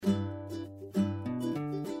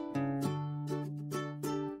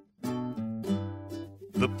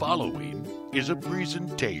The following is a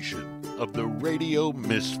presentation of the Radio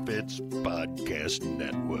Misfits Podcast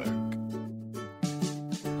Network.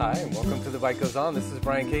 Hi, and welcome to The Bike Goes On. This is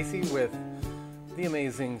Brian Casey with the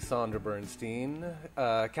amazing Sandra Bernstein.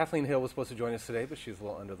 Kathleen Hill was supposed to join us today, but she's a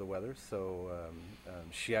little under the weather, so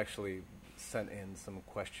she actually sent in some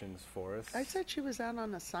questions for us. I said she was out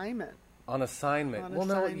on assignment. On assignment?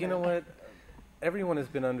 No, you know what? Everyone has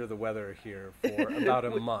been under the weather here for about a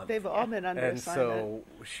month. They've all been under assignment. And so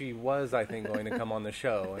she was, I think, going to come on the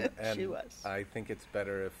show. And she was. I think it's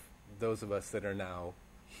better if those of us that are now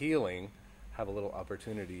healing have a little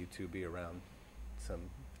opportunity to be around some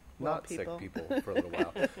not sick people for a little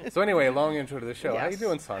while. So anyway, long intro to the show. Yes. How you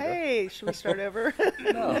doing, Sandra? Hey, should we start over?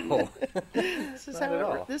 No. This is how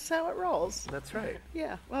it rolls. That's right.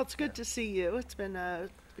 Yeah. Well, it's good to see you. It's been a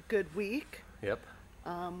good week. Yep.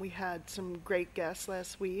 We had some great guests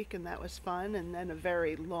last week, and that was fun. And then a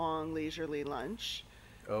very long, leisurely lunch.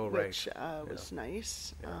 Oh, right. Which was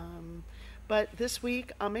nice. Yeah. But this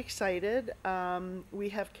week, I'm excited. We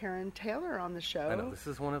have Karen Taylor on the show. I know. This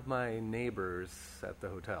is one of my neighbors at the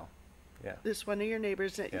hotel. Yeah. This is one of your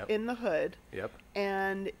neighbors Yep. in the hood. Yep.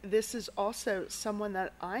 And this is also someone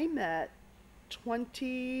that I met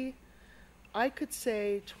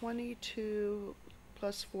 22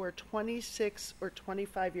 plus 4, 26 or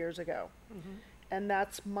 25 years ago. Mm-hmm. And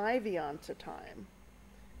that's my Vianza time.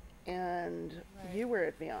 And you were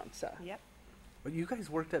at Vianza. Yep. But you guys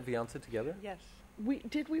worked at Vianza together? Yes.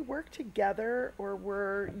 Did we work together, or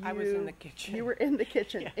were you... I was in the kitchen. You were in the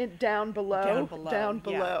kitchen, Yeah. Down below? Down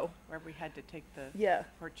below. Yeah, where we had to take the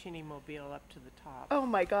Porcini Mobile up to the top. Oh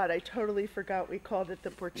my God, I totally forgot we called it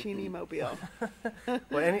the Porcini Mobile.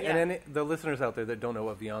 Well, and the listeners out there that don't know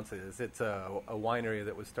what Vianza is, it's a winery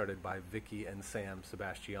that was started by Vicky and Sam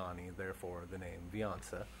Sebastiani, therefore the name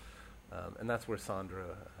Vianza. And that's where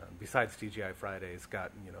Sandra, besides TGI Fridays,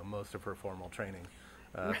 got most of her formal training.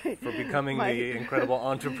 For becoming the incredible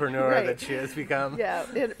entrepreneur that she has become. Yeah,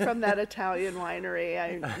 from that Italian winery,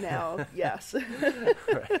 yes.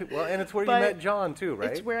 Right. Well, and it's where you met John, too,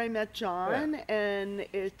 right? It's where I met John, and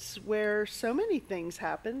it's where so many things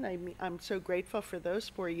happened. I'm so grateful for those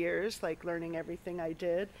 4 years, like learning everything I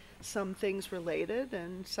did. Some things related,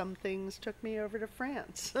 and some things took me over to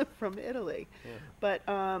France from Italy. Yeah. But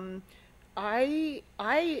I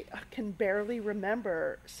can barely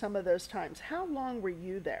remember some of those times. How long were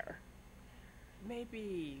you there?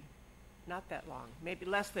 Maybe not that long. Maybe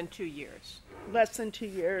less than 2 years. Less than 2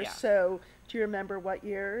 years. Yeah. So do you remember what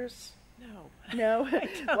years? No. I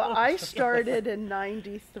don't. Well, I started in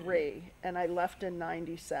 93 and I left in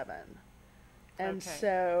 97. And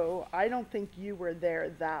so I don't think you were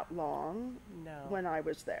there that long when I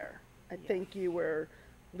was there. I think you were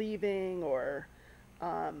leaving, or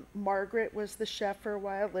Margaret was the chef for a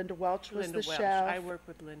while. Linda Welch was the chef. I worked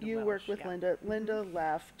with Linda Welch. You worked with Linda. Linda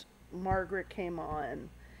left. Margaret came on.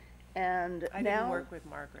 And I didn't work with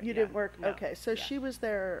Margaret. You didn't work? No. Okay, so she was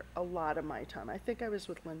there a lot of my time. I think I was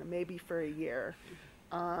with Linda maybe for a year.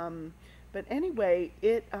 But anyway,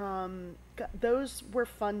 those were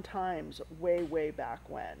fun times way back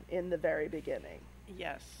when, in the very beginning.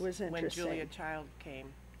 Yes. It was interesting. When Julia Child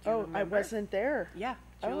came. I wasn't there. Yeah,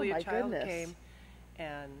 Julia Child goodness. came,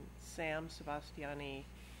 and Sam Sebastiani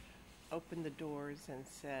opened the doors and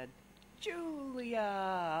said,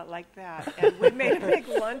 "Julia," like that. And we made a big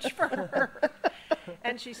lunch for her.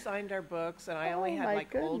 And she signed our books, and I only had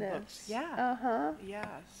old books. Yeah. Uh-huh. Yeah.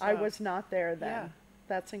 So I was not there then. Yeah.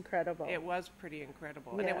 That's incredible. It was pretty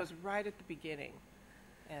incredible. Yeah. And it was right at the beginning.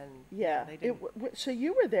 And they didn't. So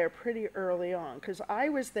you were there pretty early on, because I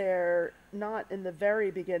was there not in the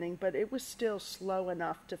very beginning, but it was still slow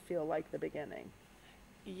enough to feel like the beginning.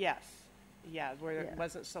 Yes. Yeah, where there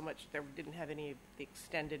wasn't so much, there didn't have any of the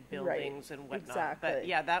extended buildings and whatnot. Exactly. But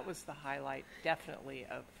yeah, that was the highlight, definitely,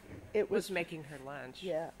 of it was making her lunch.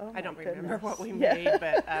 Yeah. Oh, I don't my remember goodness. what we made,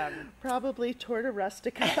 but probably torta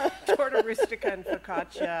rustica. Torta rustica and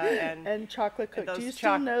focaccia and chocolate cookie. Do you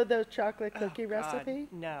still know the chocolate cookie recipe?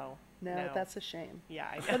 No, that's a shame. Yeah,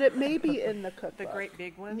 I know. But it may be in the cookbook. The great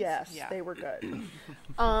big ones? Yes, yeah. They were good.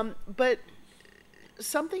 But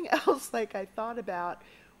something else I thought about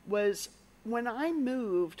was when I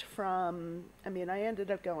moved I ended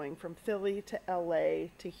up going from Philly to LA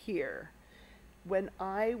to here. When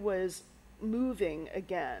I was moving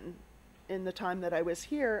again, in the time that I was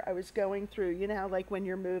here, I was going through, how when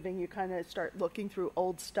you're moving, you kind of start looking through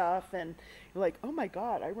old stuff, and you're like, oh my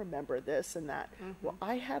God, I remember this and that. Mm-hmm. Well,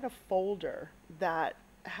 I had a folder that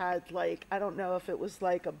had I don't know if it was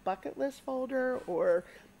a bucket list folder or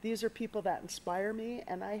these are people that inspire me,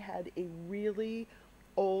 and I had a really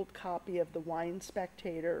old copy of the Wine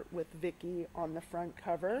Spectator with Vicky on the front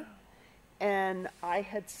cover, and I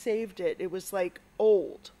had saved it. It was like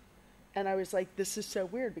old, and I was like, this is so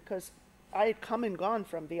weird, because I had come and gone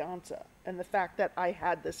from Vianza, and the fact that I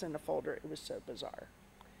had this in a folder, it was so bizarre.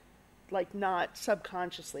 Like, not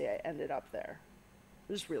subconsciously, I ended up there.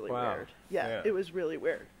 It was really Wow. weird. Yeah, Yeah. it was really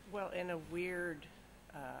weird. Well, in a weird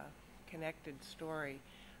connected story,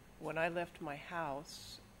 when I left my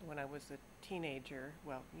house when I was a teenager,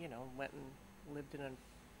 well, went and lived with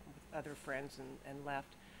other friends and left,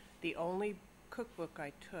 the only cookbook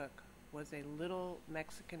I took was a little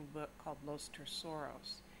Mexican book called Los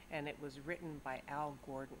Tesoros, and it was written by Al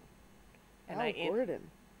Gordon. And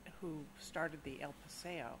Gordon. Who started the El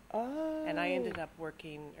Paseo. Oh. And I ended up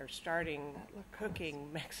starting At La Casa.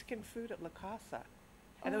 cooking Mexican food at La Casa.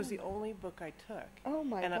 And that was the only book I took. Oh,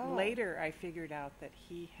 my and God. Later I figured out that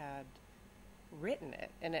he had written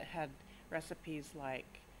it, and it had recipes like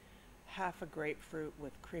half a grapefruit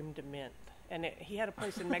with creme de menthe. And he had a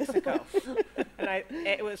place in Mexico. And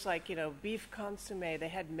it was like, beef consomme. They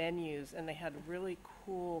had menus, and they had really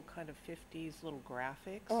cool kind of 50s little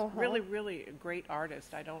graphics. Uh-huh. Really, really a great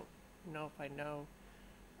artist. I don't know if I know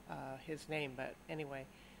his name, but anyway,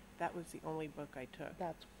 that was the only book I took.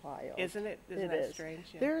 That's wild. Isn't it? Isn't It that is. strange?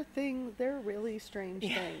 Yeah. There are really strange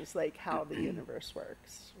things, like how the universe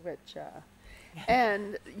works, which,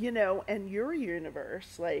 and your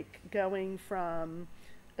universe, like going from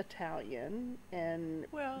Italian, and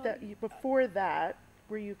Well, before that,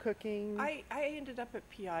 were you cooking? I ended up at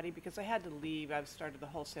Piatti because I had to leave. I've started the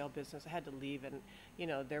wholesale business. I had to leave, and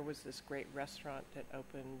there was this great restaurant that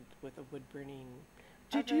opened with a wood-burning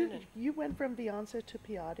oven. You went from Vianza to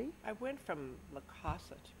Piatti? I went from La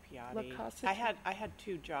Casa to Piatti. La Casa I to- had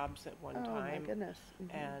 2 jobs at one Oh, time. my goodness.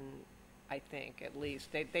 Mhm. And I think at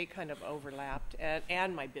least they kind of overlapped,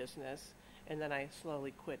 and my business, and then I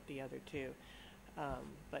slowly quit the other 2.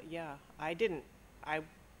 But yeah, I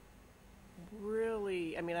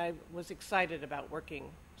was excited about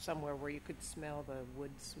working somewhere where you could smell the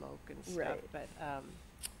wood smoke and stuff. Right.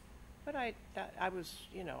 But I was,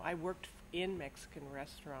 I worked in Mexican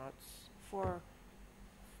restaurants for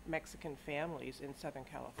Mexican families in Southern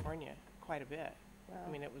California quite a bit. Wow. I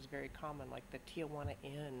mean, it was very common, like the Tijuana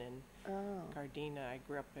Inn and Oh. Gardena. I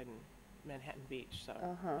grew up in Manhattan Beach, so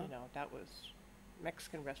Uh-huh. that was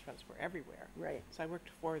Mexican restaurants were everywhere. Right. So I worked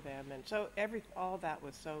for them, and so all that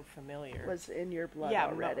was so familiar. Was in your blood yeah,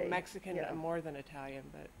 already. Mexican Yeah. more than Italian,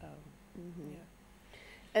 but yeah.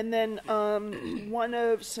 And then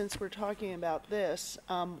since we're talking about this,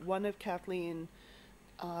 one of Kathleen's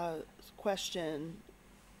question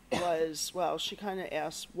was, well, she kind of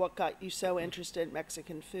asked, what got you so interested in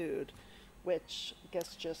Mexican food? Which I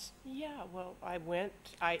guess just... Yeah, well,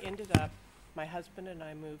 I ended up, my husband and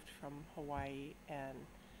I moved from Hawaii, and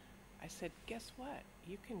I said, guess what?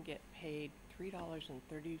 You can get paid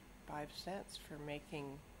 $3.35 for making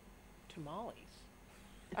tamales.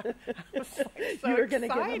 I was like so you were going to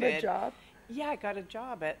give him a excited. job? Yeah, I got a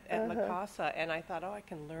job at La Uh-huh. Casa, and I thought, I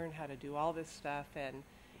can learn how to do all this stuff, and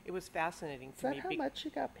it was fascinating Is to that me. how much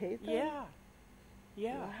you got paid then? Yeah.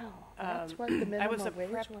 Yeah. Wow. That's what the I minimum was a wage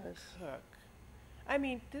prep was. cook. I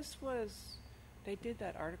mean, they did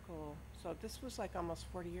that article, so this was like almost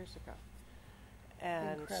 40 years ago.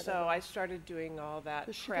 And Incredible. so I started doing all that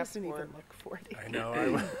 'Cause she prep doesn't work. even look 40. I know. I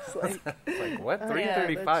was It's like, like, what? Yeah,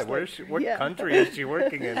 335? that's Where like- is she? What yeah. country is she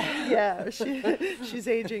working in? yeah, she's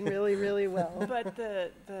aging really, really well. But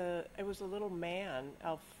it was a little man,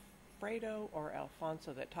 Alfredo or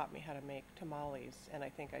Alfonso, that taught me how to make tamales. And I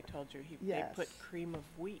think I told you Yes. they put cream of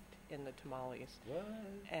wheat in the tamales.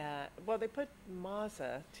 What? Well, they put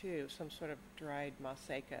maza too, some sort of dried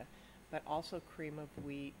maseca, but also cream of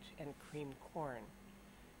wheat and cream corn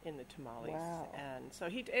in the tamales. Wow. And so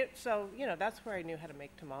that's where I knew how to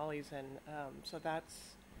make tamales, and so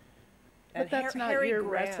that's. But And that's not Harry your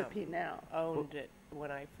Graham recipe now. Owned it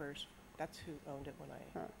when I first. That's who owned it when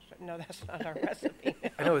I. Huh. No, that's not our recipe.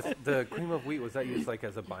 I know. The cream of wheat, was that used like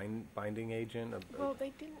as a binding agent? Well,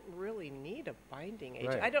 they didn't really need a binding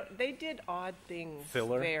agent. Right. They did odd things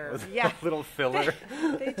filler? there. Was it Yeah, a little filler.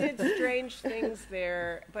 they did strange things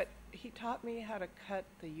there, but he taught me how to cut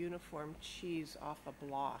the uniform cheese off a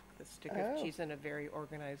block, the stick Oh. of cheese, in a very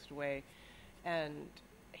organized way, and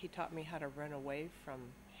he taught me how to run away from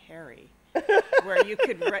Harry, where you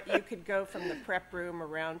could go from the prep room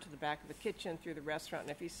around to the back of the kitchen through the restaurant,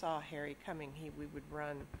 and if he saw Harry coming, we would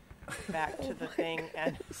run back to the thing,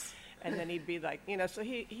 and then he'd be like, so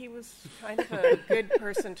he was kind of a good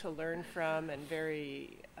person to learn from, and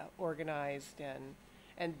very organized,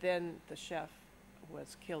 and then the chef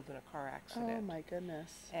was killed in a car accident. Oh my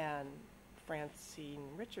goodness. And Francine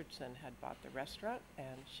Richardson had bought the restaurant,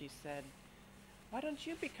 and she said, "Why don't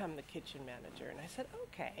you become the kitchen manager?" And I said,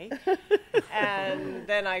 "Okay." And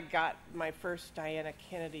then I got my first Diana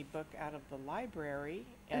Kennedy book out of the library,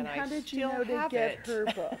 and how I did you still know to have get it. her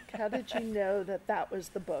book? How did you know that was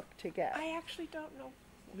the book to get? I actually don't know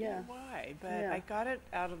Yeah. why, but Yeah. I got it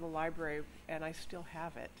out of the library, and I still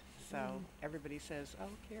have it. So everybody says, "Oh,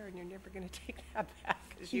 Karen, you're never going to take that back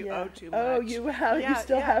because you owe too much." Oh, you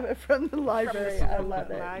still have it from the library. From the I love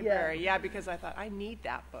it. library. Yeah, because I thought I need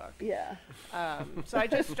that book. Yeah. So I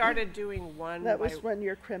just started doing one. That was when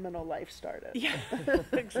your criminal life started. Yeah,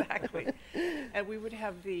 exactly. And we would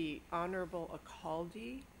have the Honorable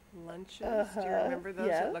Acaldi lunches. Do you remember those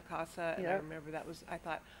Yeah. at La Casa? And I Yeah. remember I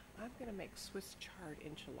thought, I'm going to make Swiss chard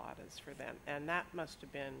enchiladas for them. And that must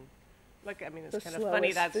have been, like, I mean, it's The kind of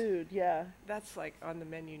funny. slowest food, yeah. That's like on the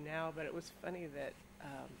menu now, but it was funny that,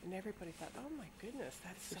 and everybody thought, oh my goodness,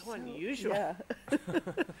 that's so unusual. Yeah.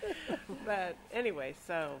 But anyway,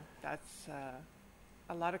 so that's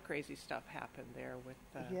a lot of crazy stuff happened there with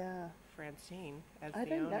Yeah. Francine as I the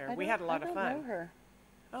don't know. owner. We had a lot of I fun. don't know her.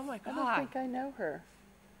 Oh my I God. don't think I know her.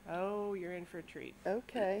 Oh, you're in for a treat.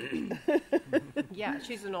 Okay. Yeah,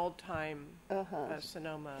 she's an old-time Uh-huh.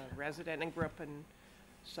 Sonoma resident and grew up in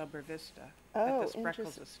Subra Vista Oh, at the Spreckles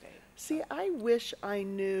interesting. estate. See, I wish I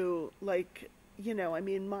knew, like, you know, I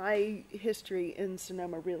mean, my history in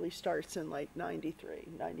Sonoma really starts in, like, 93,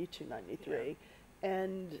 92, 93.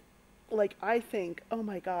 And, like, I think, oh,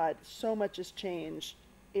 my God, so much has changed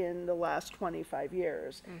in the last 25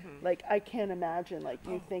 years. Like, I can't imagine, like,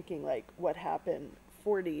 you thinking, like, what happened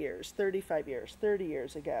 40 years, 35 years, 30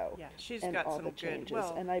 years ago. Yeah, she's and got all some the good- changes.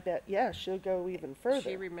 well, and I bet, yeah, she'll go even further.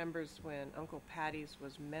 She remembers when Uncle Patty's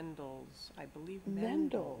was Mendel's, I believe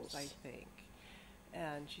Mendel's. I think.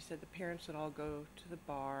 And she said the parents would all go to the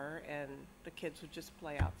bar and the kids would just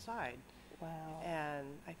play outside. Wow. And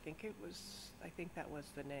I think that was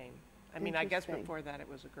the name. I mean, I guess Interesting. before that it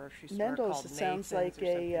was a grocery store Mendel's called sounds Nathan's like or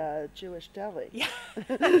something. a Jewish deli. Yeah.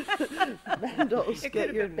 Mendel's, It get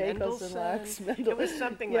could your have been bagels and lox. Mendelssohn. It was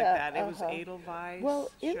something like that. It was Edelweiss, Well,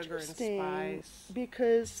 sugar and interesting, spice.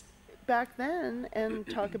 because back then, and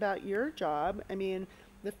talk about your job, I mean,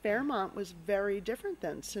 the Fairmont was very different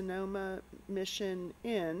than Sonoma Mission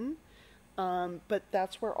Inn, but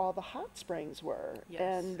that's where all the hot springs were. Yes.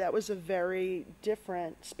 And that was a very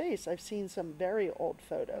different space. I've seen some very old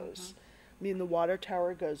photos. I mean, the water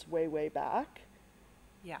tower goes way, way back.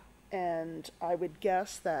 Yeah. And I would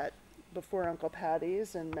guess that before Uncle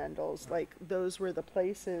Patty's and Mendel's, like, those were the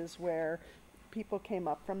places where people came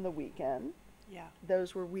up from the weekend. Yeah.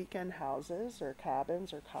 Those were weekend houses or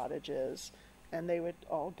cabins or cottages, and they would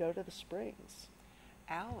all go to the springs.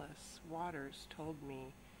 Alice Waters told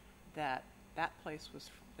me that that place was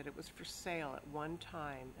that it was for sale at one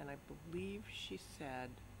time, and I believe she said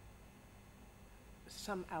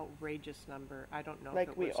some outrageous number. I don't know Like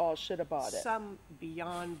if it we was all should have bought it. some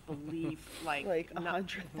beyond belief, like not-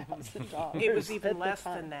 $100,000. It was at even the less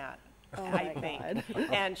time. than that, Oh I my think. God.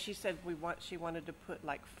 And she said she wanted to put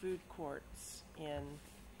like food courts in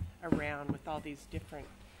around with all these different.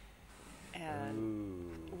 And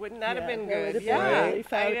wouldn't that have been that would good? have been Yeah, really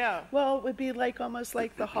fun. I know. Well, it would be like almost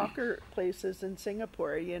like the hawker places in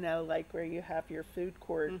Singapore, you know, like where you have your food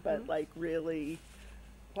court, but like really.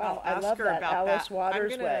 Wow, I'll I ask love her that about Alice that.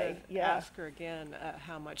 Waters I'm gonna way. Yeah, ask her again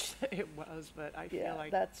how much it was, but I Yeah, feel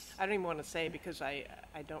like that's- I don't even want to say because I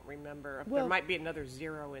don't remember. Well- There might be another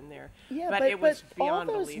zero in there. yeah, but it was all beyond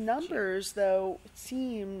those belief cheap. numbers though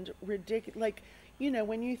seemed ridiculous. Like, you know,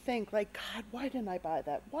 when you think like, God, why didn't I buy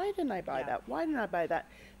that? Why didn't I buy Yeah. that? Why didn't I buy that?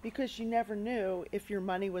 Because you never knew if your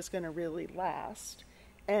money was going to really last.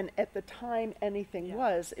 And at the time anything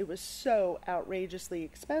Yeah. it was so outrageously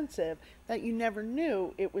expensive that you never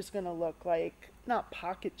knew it was going to look like, not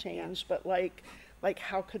pocket change, but like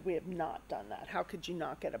how could we have not done that? How could you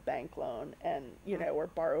not get a bank loan and, you know, or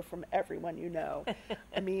borrow from everyone you know?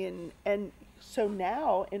 I mean, and so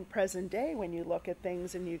now in present day, when you look at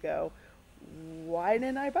things and you go, why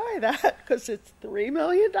didn't I buy that? Because it's $3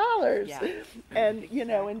 million. Yeah. And, you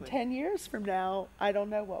know, in Exactly. 10 years from now, I don't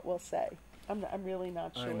know what we'll say. I'm really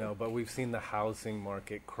not sure. I know, but we've seen the housing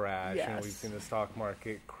market crash, and we've Yes. seen the stock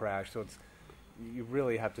market crash. So you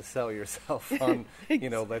really have to sell yourself on, you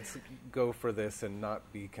know, let's go for this and not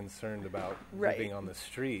be concerned about Right. living on the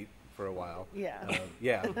street for a while. Yeah.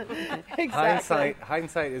 Yeah. Exactly.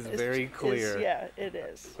 Hindsight is very clear. Yeah, it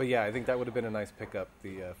is. But yeah, I think that would have been a nice pickup,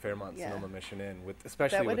 the Fairmont Yeah. Sonoma Mission Inn, with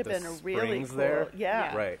especially That would with have the been a really springs cool. there.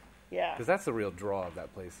 Yeah. Right. Yeah. Because that's the real draw of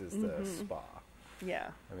that place is the spa. Yeah.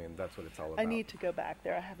 I mean, that's what it's all about. I need to go back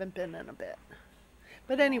there. I haven't been in a bit.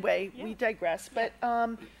 But anyway, Yeah. we digress. But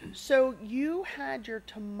so you had your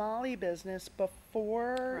tamale business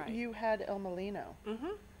before Right. you had El Molino.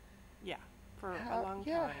 Yeah, for a long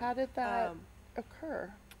Yeah, time. how did that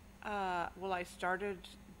occur? Well, I started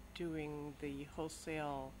doing the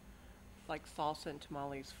wholesale, like salsa and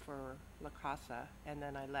tamales for La Casa, and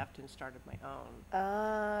then I left and started my own.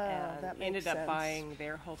 That And makes ended sense. up buying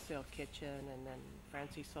their wholesale kitchen, and then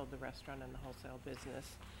Francie sold the restaurant and the wholesale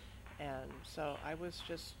business. And so I was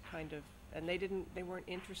just kind of, and they weren't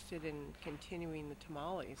interested in continuing the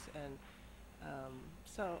tamales, and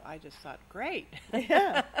so I just thought, great.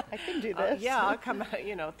 Yeah, I can do this. Yeah, I'll come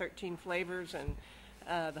out, 13 flavors, and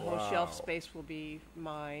the whole shelf Wow. space will be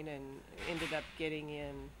mine, and ended up getting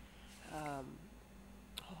in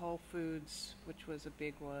Whole Foods, which was a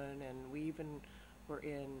big one, and we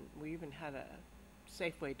even had a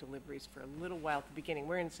Safeway deliveries for a little while at the beginning.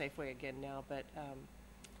 We're in Safeway again now, but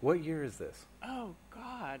What year is this? oh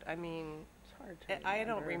God, I mean, It's hard to I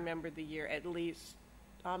don't remember the year, at least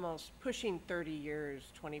almost pushing 30 years,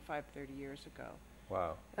 25, 30 years ago.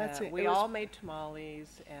 Wow. That's it. We It was- all made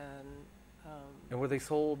tamales and And were they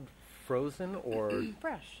sold frozen or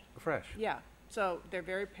fresh. fresh? Yeah, so they're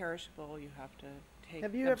very perishable. You have to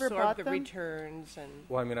Have you ever absorb bought the them? returns and.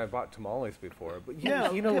 Well, I mean, I bought tamales before, but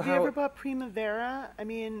No, you know have how you ever bought Primavera? I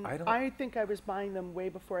mean, I don't- I think I was buying them way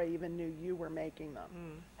before I even knew you were making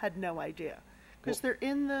them. Had no idea, because they're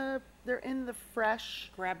in the fresh.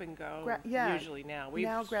 Grab and go. Yeah. Usually now.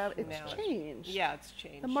 It's changed. Yeah, it's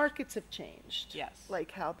changed. The markets have changed. Yes.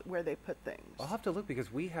 Like where they put things. I'll have to look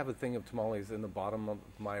because we have a thing of tamales in the bottom of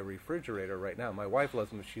my refrigerator right now. My wife loves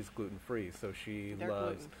them. She's gluten free, so she They're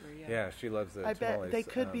loves. gluten-free, yeah. She loves the I tamales. bet they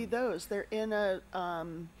could be those. They're in a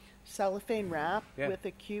cellophane wrap Yeah. with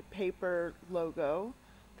a cute paper logo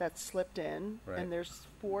that's slipped in, Right. and there's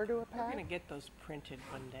 4 to a We're pack. gonna get those printed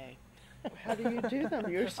one day. How do you do them?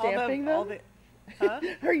 You're All the- stamping all them?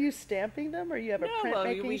 the- Are you stamping them, or you have a No,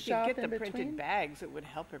 printmaking we shop could get the in printed between? bags. It would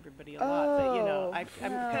help everybody a lot. But Oh, I'm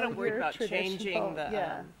well, kind of worried you're about traditional, changing the.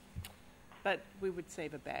 yeah. But we would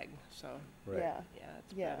save a bag, so Right. Yeah. yeah,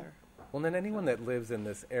 it's Yeah. better. Well, then anyone that lives in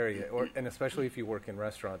this area, and especially if you work in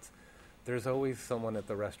restaurants, there's always someone at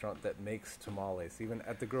the restaurant that makes tamales. Even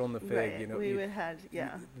at the Grill and the Fig, Right. you know, We would had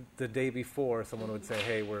the day before, someone would say,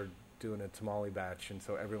 "Hey, we're doing a tamale batch," and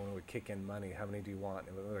so everyone would kick in money. How many do you want?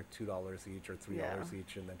 And it was like $2 each or $3 Yeah.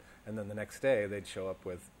 each, and then the next day they'd show up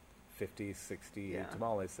with 50, 60 Yeah.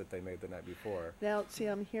 tamales that they made the night before. Now, see,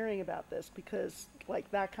 I'm hearing about this because, like,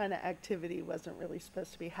 that kind of activity wasn't really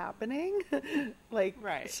supposed to be happening. Like,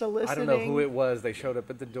 Right. I soliciting. don't know who it was. They showed up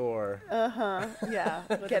at the door. Yeah,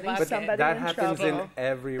 a getting bucket. somebody that in happens trouble. in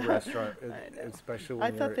every restaurant, know. especially when I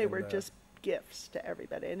you're thought they in were the- just gifts to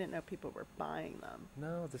everybody. I didn't know people were buying them.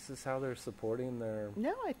 No, this is how they're supporting their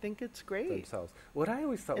No, I think it's great. themselves. What I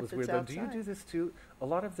always thought If was it's weird, though, do you outside. do this too? A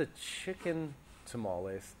lot of the chicken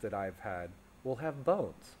tamales that I've had will have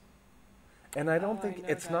bones. And I don't Oh, I think know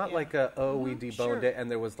it's that, not yeah. like we deboned Sure. it and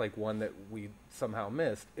there was like one that we somehow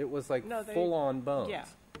missed. It was like No, they- full on bones. Yeah.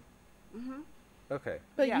 Okay.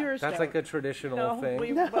 But Yeah. yours That's don't. like a traditional No, thing.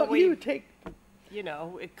 we- No, but we- you take.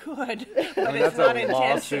 It could, but mean, it's that's not a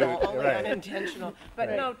lawsuit, intentional. Only right. unintentional. But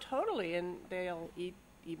Right. no, totally, and they'll eat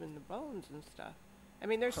even the bones and stuff. I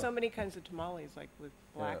mean, there's so many kinds of tamales, like with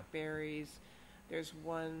blackberries. There's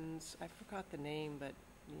ones I forgot the name, but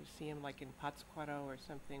you see them like in Pátzcuaro or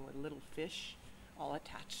something with little fish all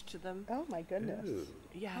attached to them. Oh my goodness. Ooh.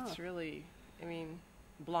 Yeah, it's really. I mean,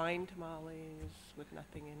 blind tamales with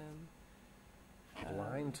nothing in them.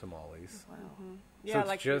 Blind tamales. Wow. Yeah, so it's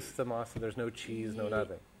like just the masa. There's no cheese, no Ye-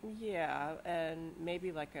 nothing. Yeah, and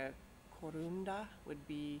maybe like a corunda would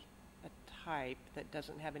be a type that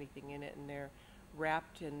doesn't have anything in it, and they're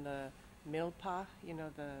wrapped in the milpa,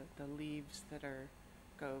 the leaves that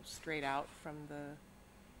go straight out from the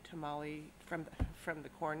tamale from the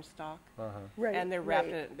corn stalk, Right. and they're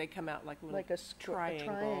wrapped. right. They come out like little Like a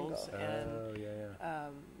triangles, triangle. and Oh, yeah.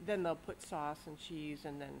 then they'll put sauce and cheese,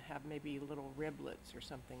 and then have maybe little riblets or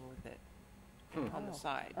something with it on the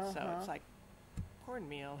side. So it's like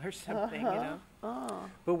cornmeal or something, Oh.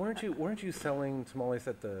 But weren't you selling tamales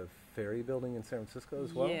at the Ferry Building in San Francisco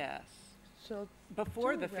as well? Yes. So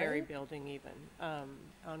Before the Too, Ferry right? Building, even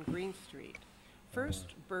on Green Street.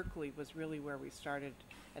 First, Berkeley was really where we started,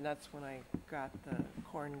 and that's when I got the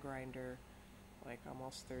corn grinder, like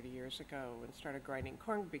almost 30 years ago, and started grinding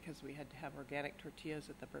corn because we had to have organic tortillas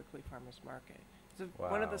at the Berkeley Farmers Market. It's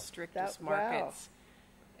one of Wow. the strictest Wow. markets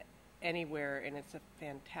anywhere, and it's a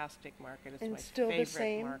fantastic market. It's And my still the favorite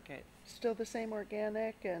same? market. still the same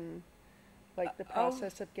organic and like the oh.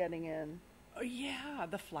 process of getting in. Oh yeah,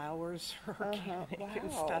 the flowers are organic and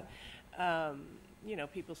Wow. stuff.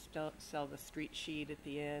 people still sell the street sheet at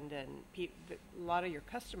the end, and a lot of your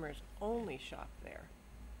customers only shop there.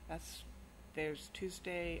 There's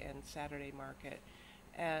Tuesday and Saturday market,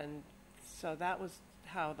 and so that was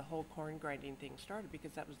how the whole corn grinding thing started,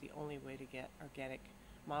 because that was the only way to get organic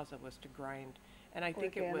masa, was to grind. And I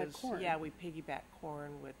think Organic it was corn. we piggybacked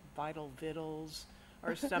corn with Vital Vittles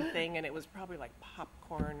or something, and it was probably like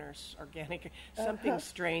popcorn or organic, something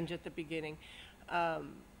strange at the beginning.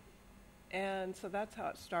 And so that's how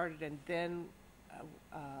it started. And then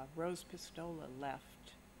Rose Pistola left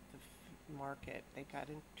the market. They got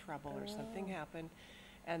in trouble or something happened.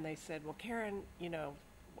 And they said, well, Karen,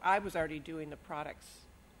 I was already doing the products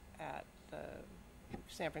at the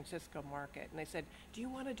San Francisco market. And they said, do you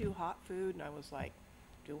want to do hot food? And I was like,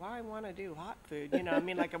 do I want to do hot food?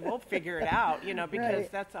 We'll figure it out, because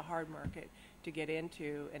Right. that's a hard market to get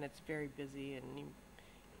into, and it's very busy, and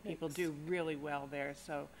people do really well there.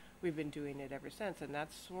 So we've been doing it ever since, and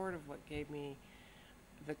that's sort of what gave me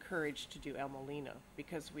the courage to do El Molino,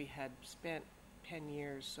 because we had spent 10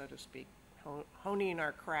 years, so to speak, honing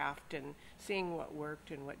our craft and seeing what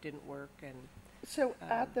worked and what didn't work. And So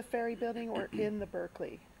at the Ferry Building or in the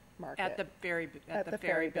Berkeley market? at the ferry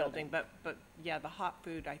Ferry building. But yeah, the hot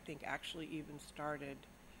food, I think, actually even started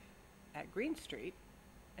at Green Street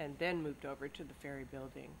and then moved over to the Ferry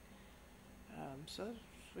Building. So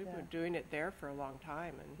we've been doing it there for a long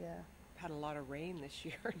time, and Yeah. had a lot of rain this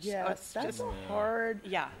year. Yes, so that's it's just, hard.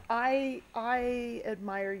 yeah. I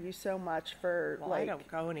admire you so much for Well, I don't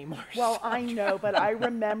go anymore. Well, so I know, but I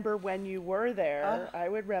remember when you were there. I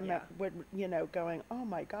would remember, yeah. going, oh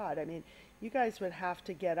my God. I mean, you guys would have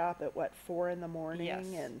to get up at 4 in the morning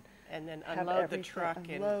yes. and then have unload the everything- truck, and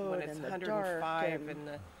unload when it's in the 105 dark and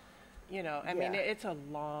the, I mean, Yeah. it's a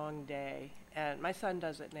long day. And my son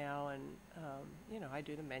does it now, and I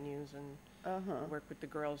do the menus and work with the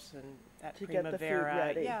girls and at To get the food Primavera.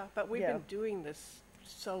 ready. Yeah, but we've Yeah. been doing this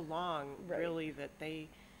so long, Right. really, that they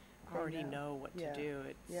already know what Yeah. to do.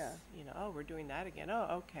 It's Yeah. oh, we're doing that again.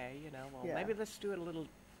 Oh, okay. Well, Yeah. maybe let's do it a little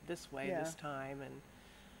this way Yeah. this time. And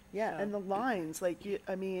Yeah, so- and the lines,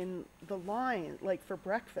 the line, like for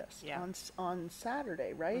breakfast Yeah. on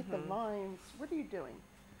Saturday, right? The lines, what are you doing?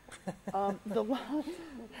 The line,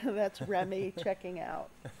 that's Remy checking out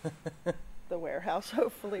the warehouse,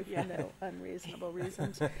 hopefully for Yeah. no unreasonable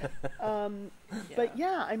reasons. But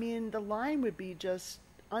yeah, I mean, the line would be just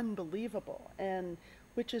unbelievable, and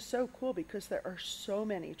which is so cool because there are so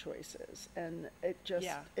many choices, and it's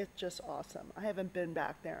just awesome. I haven't been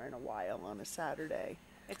back there in a while on a Saturday.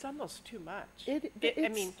 It's almost too much.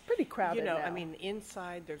 It's pretty crowded now. I mean,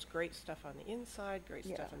 inside, there's great stuff on the inside, great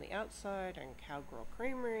stuff on the outside, and Cowgirl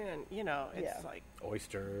Creamery, and, it's like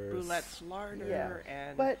Oysters. Boulette's Larder,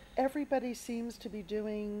 and... But everybody seems to be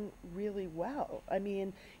doing really well. I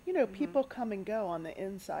mean, people come and go on the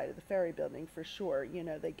inside of the Ferry Building for sure.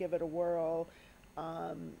 They give it a whirl.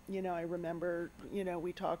 I remember,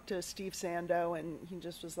 we talked to Steve Sando, and he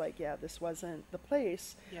just was like, yeah, this wasn't the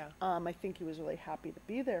place. Yeah. I think he was really happy to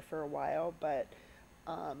be there for a while, but,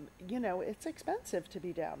 it's expensive to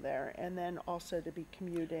be down there, and then also to be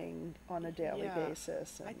commuting on a daily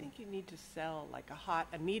basis. I think you need to sell like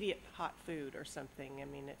immediate hot food or something. I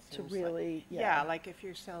mean, it To seems really, like, like if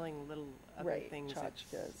you're selling little other Right, things,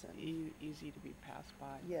 tchotchkes it's and- easy to be passed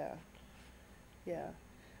by. Yeah.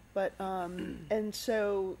 But, and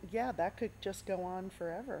so, that could just go on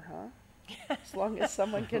forever, huh? As long as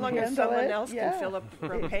someone can As long handle as someone it. else can fill up the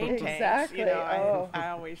propane tanks. Exactly. I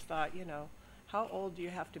always thought, how old do you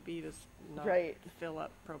have to be to not Right. fill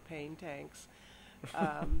up propane tanks?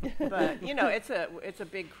 But it's a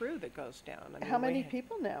big crew that goes down. I mean, How many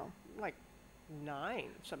people now? Like 9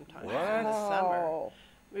 sometimes What? in the summer. Wow.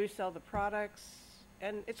 We sell the products,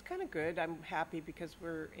 and it's kind of good. I'm happy because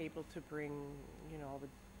we're able to bring all the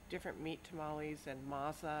different meat tamales and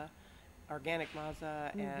masa, organic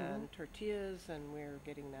masa, and tortillas, and we're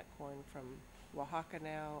getting that corn from Oaxaca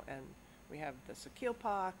now, and we have the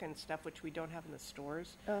Saquilpac and stuff which we don't have in the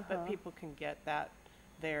stores, but people can get that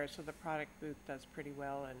there. So the product booth does pretty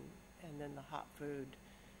well, and then the hot food.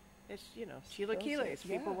 It's chilaquiles.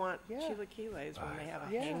 Yeah, People want yeah. chilaquiles when they have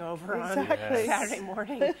a Yeah, hangover exactly. on Saturday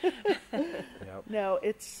morning. Yep. No,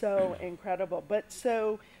 it's so incredible. But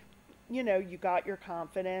so, you got your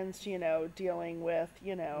confidence, dealing with,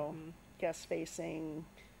 guest-facing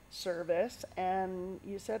service, and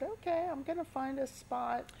you said, okay, I'm going to find a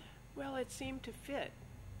spot. Well, it seemed to fit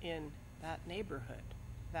in that neighborhood,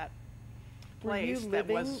 that Were you place that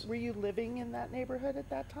living? was. Were you living in that neighborhood at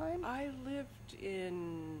that time? I lived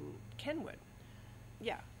in Kenwood,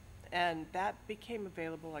 yeah, and that became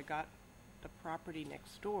available. I got the property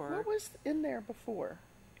next door. What was in there before?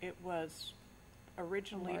 It was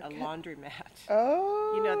originally a market? laundromat.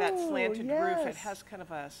 Oh, You know, that slanted roof. It yes. has kind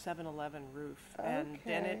of a 7-Eleven roof. And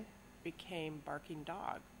then Okay. it became Barking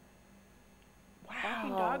Dog. Wow. Barking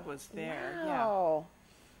Dog was there. Wow.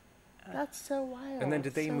 That's so wild. And then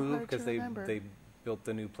did they So move hard because to remember. they built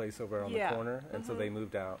the new place over on Yeah. the corner, and so they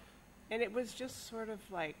moved out. And it was just sort of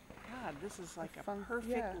like, God, this is like a Fun- perfect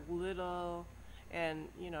yeah. little, and,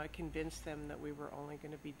 you know, I convinced them that we were only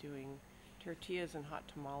going to be doing tortillas and hot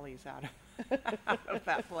tamales out of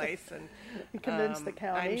that place. And You convinced the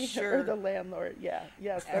county I'm sure or the landlord. Yeah,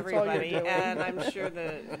 yes, that's all everybody, you're doing. and I'm sure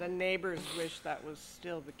the neighbors wish that was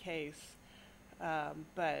still the case.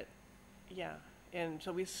 But yeah, and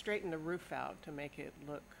so we straightened the roof out to make it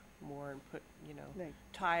look more and put, you know, Like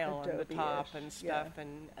tile on the top adobe-ish, and stuff,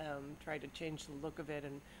 and tried to change the look of it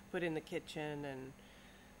and put in the kitchen, and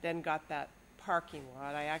then got that parking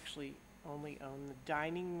lot. I actually only own the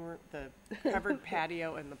dining room, the covered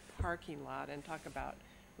patio, and the parking lot. And talk about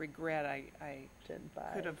regret. I Didn't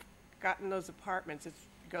buy. could have gotten those apartments. It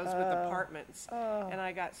goes with apartments. And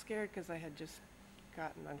I got scared because I had just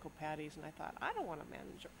gotten Uncle Patty's, and I thought, I don't want to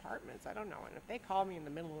manage apartments. I don't know. And if they call me in the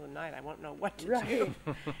middle of the night, I won't know what to do.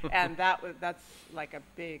 And that's like a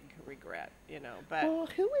big regret, you know. But Well,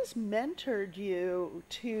 who has mentored you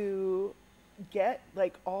to get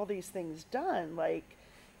like all these things done? Like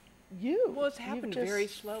you. well, it's You've happened just very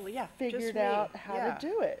slowly. Yeah, just Figured me. out how Yeah. to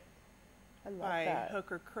do it. I love By that.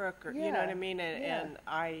 hook or crook, or you know what I mean. And, Yeah. and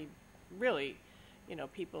I really, you know,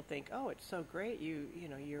 people think, oh, it's so great. You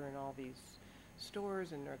know, you're in all these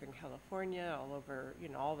stores in Northern California, all over, you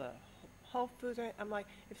know, all the Whole Foods. I'm like,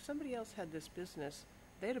 if somebody else had this business,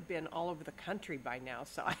 they'd have been all over the country by now.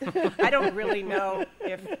 So I don't really know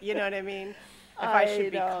if, you know what I mean, if I should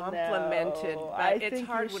be don't complimented. know. But I it's think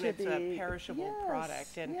hard you when should it's a be- perishable yes,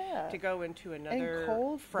 product. And yeah. to go into another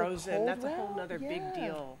cold- the frozen, cold that's a whole route, nother big yeah.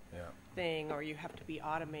 deal Yeah. thing, or you have to be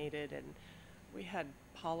automated. And we had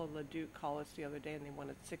Paula LeDuc call us the other day, and they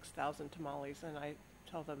wanted 6,000 tamales, and I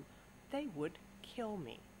told them they would kill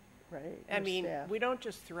me. Right. I your mean, staff. we don't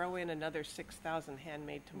just throw in another 6,000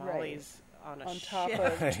 handmade tamales on a on top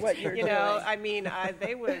shift. of what you're You doing. know, I mean,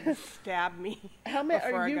 they would stab me. How many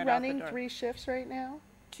before are I you got out the running? door. 3 shifts right now?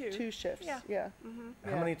 Two. 2 shifts. Yeah. Yeah.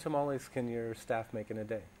 How many tamales can your staff make in a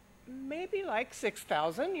day? Maybe like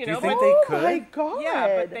 6,000. You Do you know, think but they Oh could? my God.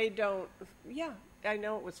 yeah, but they don't. Yeah, I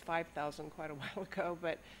know it was 5,000 quite a while ago,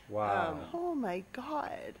 but Wow. Oh my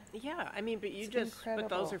God. yeah, I mean, but you It's just but those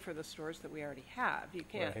incredible. are for the stores that we already have. You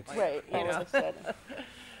can't, Right. like, Right. you All know. of a sudden.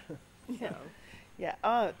 So. Yeah.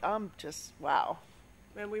 I'm just wow.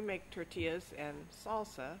 And we make tortillas and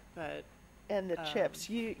salsa, but And the chips.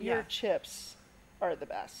 Your yeah. chips are the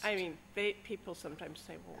best. I mean, people sometimes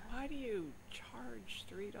say, "Well, why do you charge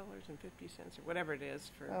 $3.50 or whatever it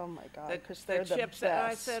is for Oh my God, the, 'cause they're the chips?" And I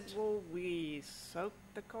best. said, "Well, we soak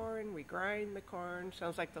the corn, we grind the corn.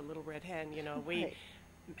 Sounds like the Little Red Hen, you know. We Right.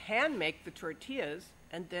 hand make the tortillas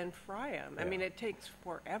and then fry them. I Yeah. mean, it takes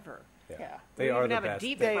forever. Yeah. They We are even the have a best.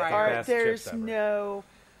 deep They fryer. are. best There's chips ever. no.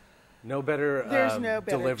 There's There's no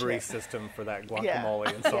better delivery chip. system for that Yeah. guacamole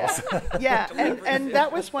and salsa. Yeah, and Delivery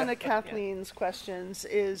that was one of Kathleen's questions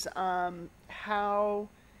is how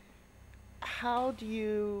do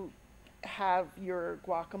you have your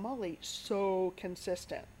guacamole so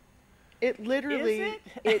consistent? It literally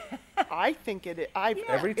Is I think it is.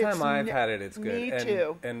 Every time it's I've had it, it's good. Me and,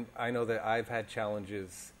 too. And I know that I've had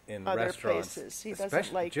challenges in Other restaurants. places. He doesn't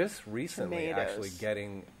especially like just recently, tomatoes. actually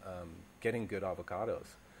getting good avocados.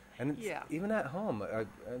 And it's, Yeah. even at home,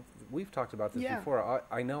 we've talked about this Yeah. before.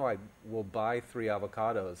 I know I will buy 3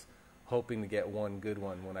 avocados, hoping to get one good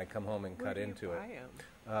one when I come home and Where cut do you into buy it.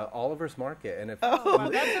 'em? Oliver's Market, and if Oh,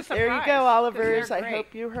 well, that's a There you surprise, go, 'cause Oliver's. they're I great.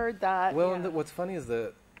 hope you heard that. well, Yeah. and what's funny is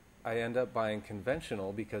that I end up buying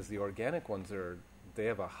conventional because the organic ones they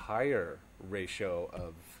have a higher ratio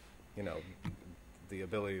of, you know, the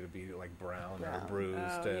ability to be like brown or Brown. bruised,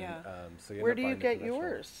 Oh, and yeah. so you Where end do up you buying the get conventional.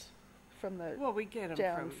 yours? From the Well, we get them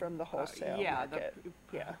down from the wholesale yeah, market.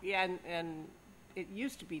 Yeah. yeah, and it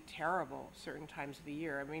used to be terrible certain times of the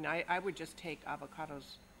year. I mean, I would just take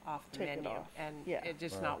avocados off the Take it menu, off. and Yeah. it's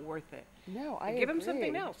just Wow. not worth it. No, I Give them agree.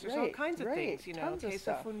 something else. There's all Right, kinds of right. things, you know, Tons of queso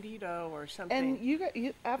stuff. fundido or something. And you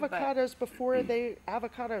avocados before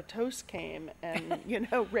avocado toast came and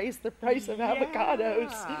raised the price of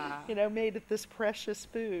avocados. Yeah. Made it this precious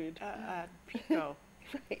food. Pico.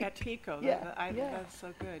 Right. At Pico, Yeah, yeah. that's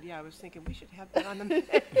so good. Yeah, I was thinking we should have that on the menu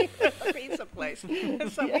at the pizza place.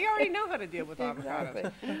 So we already know how to deal with avocados.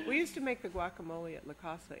 Exactly. We used to make the guacamole at La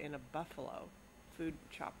Casa in a buffalo food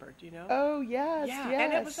chopper. Do you know? Oh yes, yeah, yes.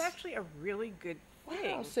 and it was actually a really good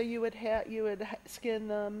thing. Wow, so you would skin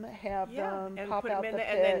them, have them, and pop put out them in the there,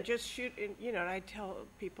 pit. and then just shoot. And I tell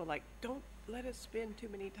people like, don't let it spin too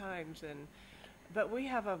many times. But we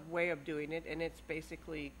have a way of doing it, and it's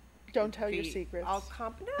basically Don't tell your secrets.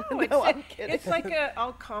 No, No, I'm kidding. It's like a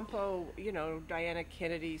Al Campo, Diana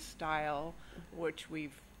Kennedy style, which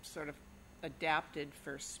we've sort of adapted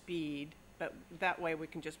for speed. But that way we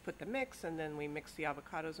can just put the mix, and then we mix the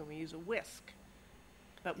avocados, and we use a whisk.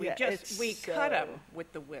 But we cut them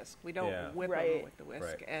with the whisk. We don't whip them with the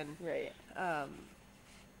whisk. Right.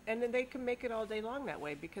 And then they can make it all day long that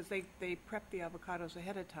way because they prep the avocados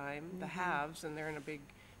ahead of time, the halves, and they're in a big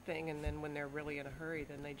thing. And then when they're really in a hurry,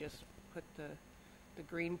 then they just put the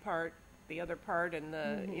green part, the other part, and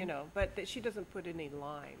But she doesn't put any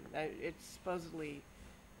lime. It's supposedly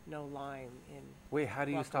no lime in. Wait, how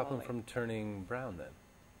do you stop them guacamole. from turning brown then?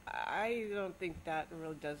 I don't think that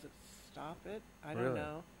really does stop it. I don't Really?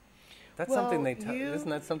 know. That's Well, something they tell. Isn't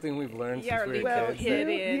that something we've learned Yeah, since we they were put kids?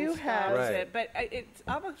 hit You in, have- stops Right. it. But it's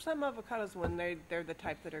some avocados when they're the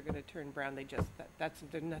type that are going to turn brown. They just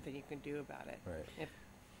there's nothing you can do about it. Right.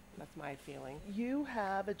 That's my feeling. You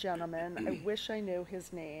have a gentleman. I wish I knew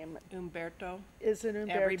his name. Umberto. Is it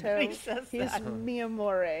Umberto? Everybody says He's that. mi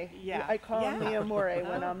amore. Yeah. I call him mi Yeah. amore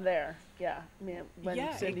when I'm there. Yeah. When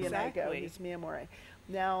Yeah, Cindy and I go, exactly. he's mi amore.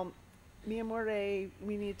 Now, mi amore,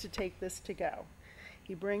 we need to take this to go.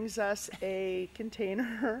 He brings us a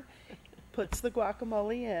container, puts the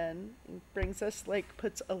guacamole in, and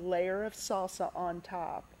puts a layer of salsa on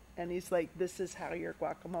top. And he's like, this is how your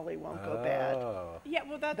guacamole won't go bad. Oh, Yeah,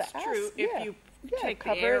 well, that's The true. ass- yeah. If you Yeah, take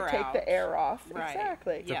cover the air it, take out. the air off. Right.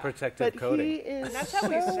 Exactly. it's a Yeah. protective But coating. he is And that's how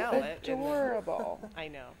we so sell it. adorable. I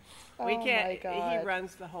know. Oh, We can't. my God. He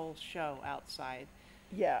runs the whole show outside.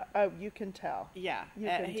 Yeah. Oh, you can tell. Yeah, You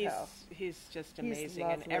can he's tell. he's just He's amazing,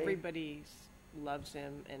 and lovely. everybody loves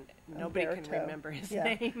him, and nobody can Umberto. remember his Yeah.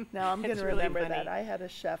 name. Now I'm going It's to really remember funny. that. I had a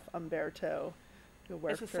chef, Umberto, who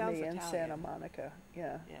worked It for sounds me in Italian. Santa Monica.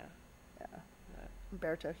 Yeah. Yeah.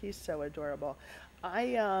 Umberto, he's so adorable.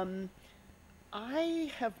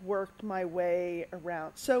 I have worked my way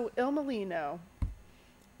around. So Il Molino,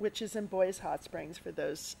 which is in Boys Hot Springs, for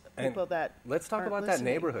those people that Let's talk aren't about listening.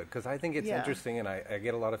 that neighborhood because I think it's Yeah. interesting, and I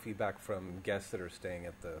get a lot of feedback from guests that are staying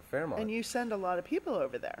at the Fairmont. And you send a lot of people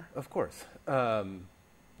over there. Of course.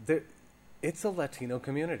 It's a Latino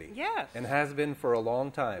community. Yes. And has been for a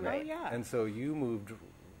long time. Right. Oh, yeah. And so you moved,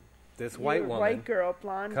 this You're white a woman white girl,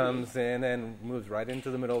 blondie. comes in and moves right into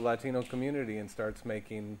the middle Latino community and starts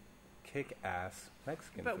making kick-ass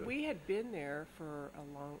Mexican But food. we had been there for a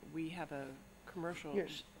long. We have a commercial.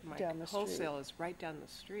 My down the wholesale is right down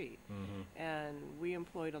the street, and we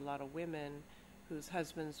employed a lot of women whose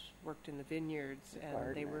husbands worked in the vineyards,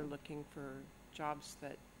 and they were Gardener. looking for jobs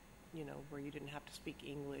that, where you didn't have to speak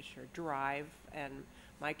English or drive. And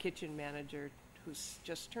my kitchen manager, who's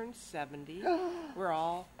just turned 70, we're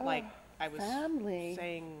all like I was family.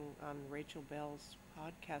 saying on Rachel Bell's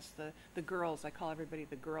podcast, the girls. I call everybody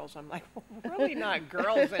the girls. I'm like, well, really not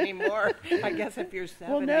girls anymore. I guess if you're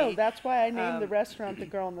 70. Well, no, that's why I named the restaurant The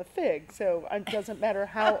Girl and the Fig. So it doesn't matter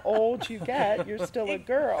how old you get, you're still a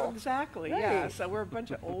girl. Exactly, yeah. Right. So we're a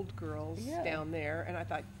bunch of old girls Yeah. down there, and I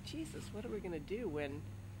thought, Jesus, what are we going to do when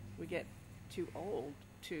we get too old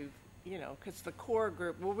to, because the core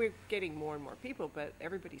group, well, we're getting more and more people, but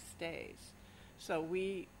everybody stays. So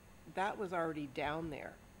that was already down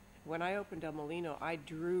there. When I opened El Molino, I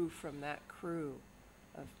drew from that crew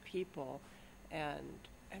of people, and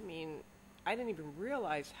I mean, I didn't even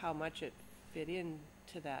realize how much it fit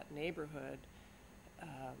into that neighborhood.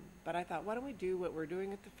 But I thought, why don't we do what we're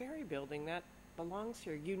doing at the Ferry Building? That belongs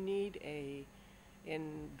here. You need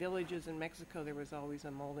in villages in Mexico, there was always a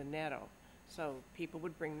molinero. So people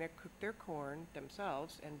would cook their corn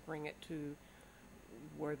themselves and bring it to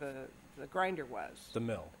where the grinder was. The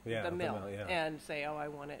mill. Yeah. The mill. yeah. And say, oh, I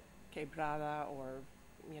want it quebrada or,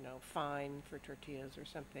 fine for tortillas or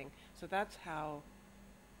something. So that's how,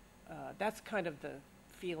 that's kind of the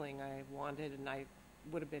feeling I wanted, and I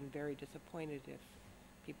would have been very disappointed if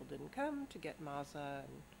people didn't come to get maza,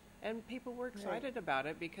 and people were excited about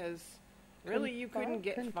it because really you couldn't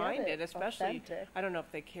find it, especially, authentic. I don't know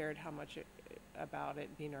if they cared how much about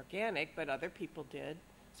it being organic, but other people did.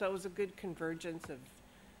 So it was a good convergence of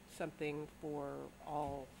something for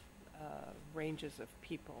all ranges of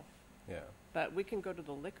people. Yeah. But we can go to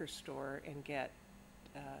the liquor store and get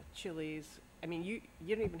chilies. I mean, you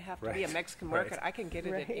don't even have to be a Right. Mexican market. Right. I can get it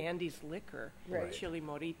at Right. Andy's Liquor, Right. Chili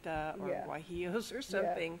Morita or Yeah. Guajillos or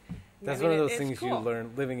something, That's I mean, one of those it's things cool. you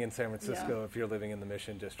learn living in San Francisco. Yeah. If you're living in the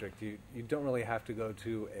Mission District, you don't really have to go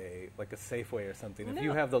to a Safeway or something. If No.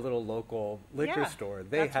 you have the little local liquor Yeah, store,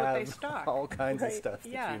 they that's what they have stock. all kinds of Right. stuff that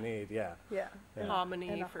Yeah. you need. Yeah. Yeah. Yeah. Hominy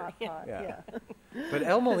And a for hot pot. Yeah. Yeah. But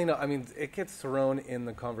El Molino, I mean, it gets thrown in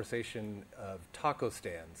the conversation of taco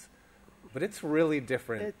stands, but it's really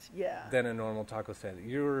different It's yeah. than a normal taco stand.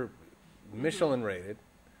 You're Michelin rated.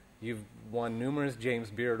 You've won numerous James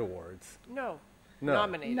Beard Awards. No. No.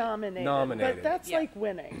 Nominated. Nominated. But that's Yeah. like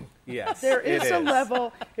winning. Yes, There it is a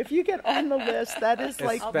level. If you get on the list, that is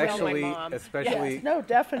like I'll tell my especially, mom. especially yes, no,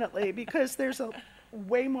 definitely, because there's a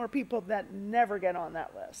way more people that never get on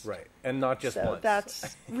that list. right, and not just So once.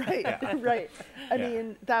 that's right, right. I Yeah.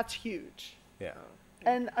 mean, that's huge. yeah.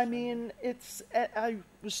 And I mean, I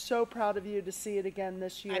was so proud of you to see it again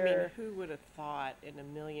this year. I mean, who would have thought in a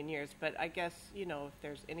million years? But I guess, if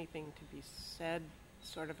there's anything to be said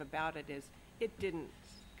sort of about it is it didn't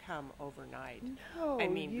come overnight. No, I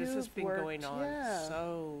mean, this has you've been worked- going on yeah.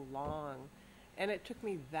 so long. And it took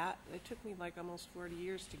me like almost 40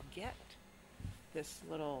 years to get this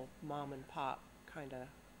little mom and pop kind of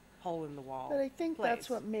hole in the wall. But I think that's place.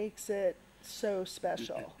 what makes it so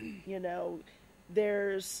special.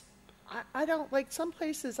 There's, I don't, like some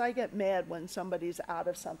places I get mad when somebody's out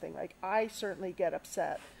of something. Like I certainly get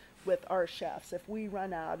upset with our chefs if we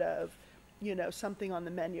run out of, something on the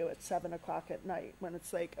menu at 7:00 at night when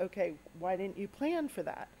it's like, okay, why didn't you plan for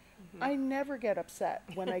that? I never get upset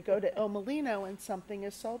when I go to El Molino and something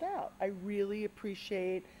is sold out. I really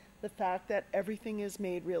appreciate the fact that everything is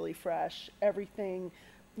made really fresh. Everything,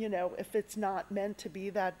 if it's not meant to be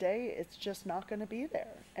that day, it's just not going to be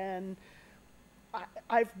there. And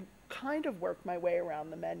I've kind of worked my way around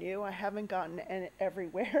the menu. I haven't gotten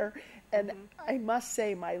everywhere. And I must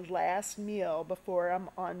say, my last meal before I'm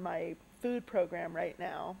on my food program right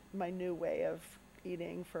now, my new way of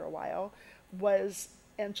eating for a while, was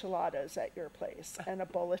enchiladas at your place and a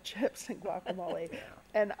bowl of chips and guacamole.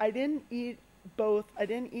 And I didn't eat both. I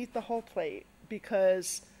didn't eat the whole plate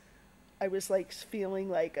because I was like feeling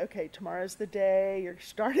like, okay, tomorrow's the day. You're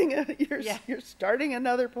starting you're starting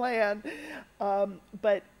another plan.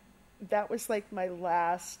 But that was like my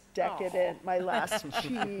last decadent, my last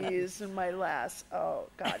cheese, and my last. Oh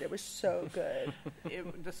God, it was so good.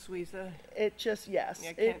 The Suiza. It just yes, You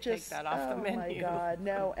it can't just take that off the oh my menu. God,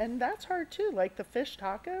 no, and that's hard too. Like the fish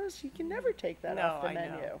tacos, you can never take that No, off the I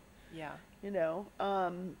menu. know. Yeah.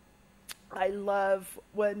 I love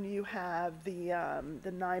when you have the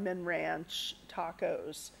Nyman Ranch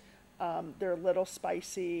tacos. They're a little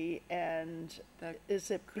spicy, and The is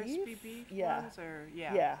it crispy beef Yeah, ones or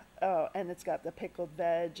yeah. yeah. Oh, and it's got the pickled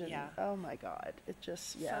veg, and Yeah. oh my God, it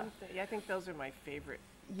just I think those are my favorite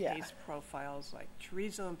Yeah. taste profiles, like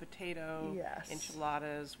chorizo and potato Yes.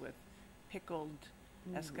 enchiladas with pickled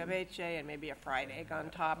escabeche and maybe a fried egg on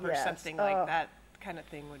top or Yes. something Oh. like that kind of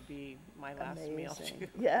thing would be my last meal amazing. too.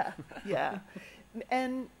 Yeah, yeah.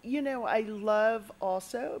 And I love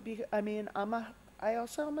also. I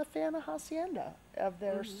also am a fan of Hacienda, of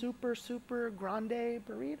their super grande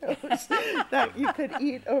burritos that you could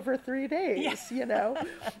eat over 3 days.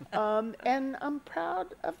 And I'm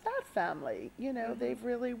proud of that family. They've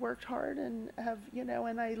really worked hard and have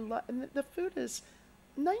and I love. And the food is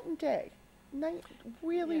night and day.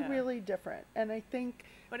 Really, Yeah. really different. And I think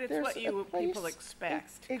But it's there's what a people place-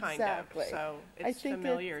 expect, exactly. kind of. So I it's think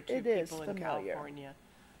familiar to it is people in familiar. California.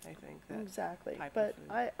 I think that Exactly. type But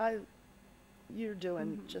of food. you're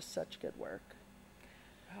doing just such good work.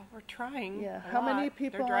 Well, we're trying. Yeah. a How many lot.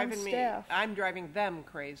 people They're on driving staff? I'm driving them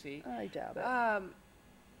crazy. I doubt it.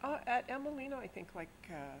 At El Molino, I think like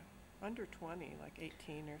under 20, like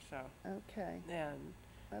 18 or so. Okay. And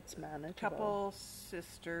That's a manageable. couple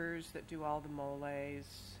sisters that do all the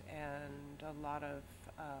moles, and a lot of,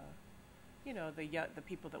 the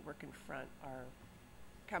people that work in front are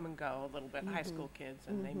come and go a little bit, high school kids,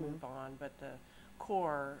 and they move on. But the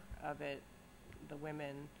core of it, the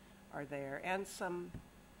women are there, and some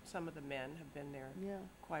of the men have been there Yeah.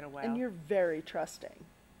 quite a while. And you're very trusting.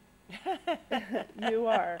 You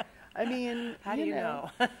are. I mean, How do you know?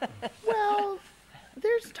 Well,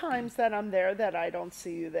 there's times that I'm there that I don't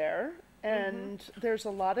see you there. And there's a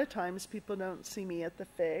lot of times people don't see me at the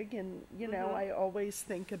Fig. And, I always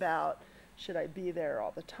think about, should I be there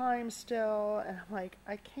all the time still? And I'm like,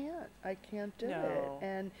 I can't do No. it.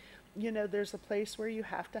 And, there's a place where you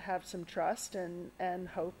have to have some trust and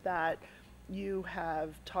hope that you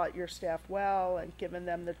have taught your staff well and given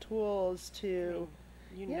them the tools to...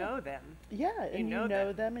 You Yeah. know them. Yeah, and you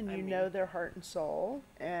know them, and I you mean- know their heart and soul,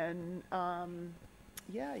 and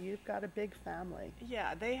yeah, you've got a big family.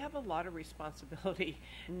 Yeah, they have a lot of responsibility,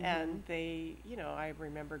 and they, I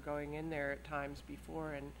remember going in there at times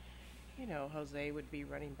before, and Jose would be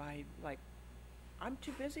running by like, I'm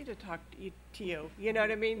too busy to talk to you. You know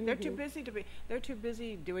what I mean? They're too busy they're too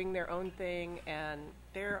busy doing their own thing, and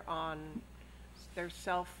they're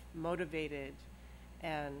self-motivated,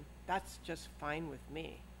 and that's just fine with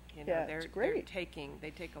me. Yeah, it's great.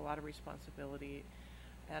 They take a lot of responsibility,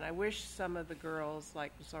 and I wish some of the girls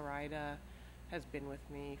like Zoraida has been with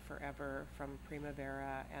me forever from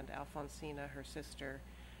Primavera, and Alfonsina, her sister,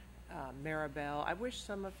 Maribel. I wish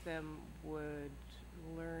some of them would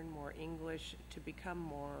learn more English to become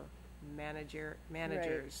more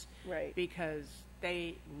managers, Right. because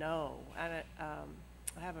they know. And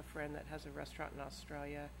I have a friend that has a restaurant in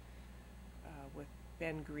Australia with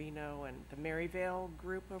Ben Greeno and the Maryvale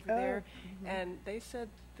group over there, and they said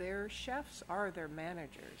their chefs are their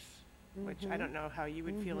managers, which I don't know how you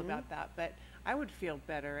would feel about that, but I would feel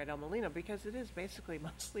better at El Molino because it is basically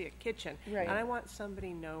mostly a kitchen, Right. and I want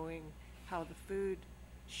somebody knowing how the food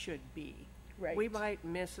should be. Right. We might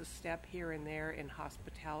miss a step here and there in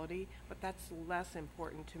hospitality, but that's less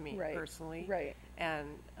important to me Right. personally. Right. and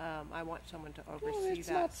I want someone to oversee Well, it's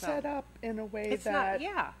that. not so set up in a way it's that not.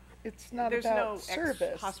 Yeah, it's not there's about no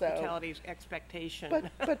service. hospitality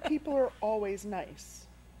expectation. But people are always nice.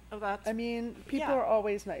 Oh, that's I mean, people Yeah. are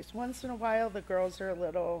always nice. Once in a while, the girls are a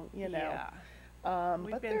little, yeah.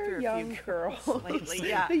 We've but been they're through a few young girls girls. lately,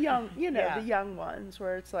 yeah. The young, Yeah. the young ones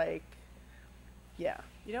where it's like, yeah.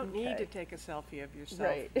 You don't need Okay. to take a selfie of yourself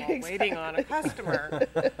Right, while waiting on a customer.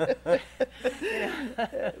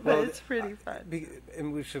 But it's pretty fun.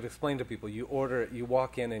 And we should explain to people, you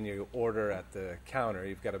walk in and you order at the counter.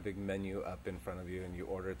 You've got a big menu up in front of you, and you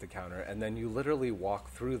order at the counter, and then you literally walk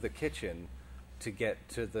through the kitchen to get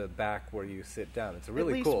to the back where you sit down. It's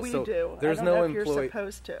really At least cool. we So do. there's I don't no know if employee. You're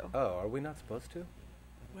supposed to. Oh, are we not supposed to?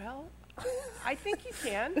 Well, I think you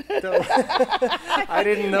can. I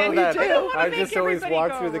didn't know you that. do. I don't wanna I make just always everybody walk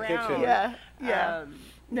go through the around. kitchen. Yeah, yeah.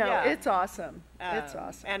 No, yeah. it's awesome. It's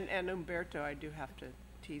awesome. And Umberto, I do have to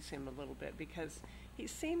tease him a little bit because he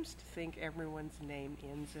seems to think everyone's name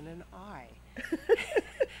ends in an I.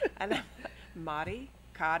 And Madi,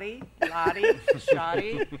 Kadi, Lottie,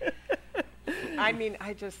 Shadi. I mean,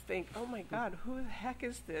 I just think, oh my God, who the heck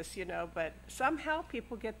is this? But somehow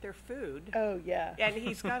people get their food. Oh yeah. And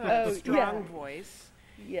he's got Oh, a strong yeah. voice.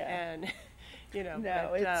 Yeah. And, No,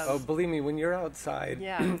 but, it's- Oh, believe me, when you're outside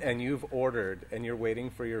Yeah. and you've ordered and you're waiting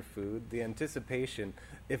for your food, the anticipation,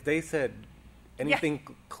 if they said anything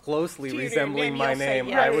closely To your resembling name, my you'll say name,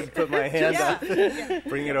 yes. I would put my hand Yeah. up,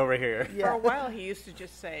 bring it over here. Yeah. For a while, he used to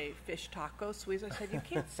just say fish tacos, sweets. I said, you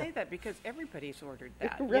can't say that because everybody's ordered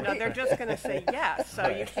that. Right. They're just going to say yes. So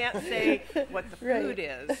you can't say what the Right. food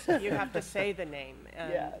is. You have to say the name.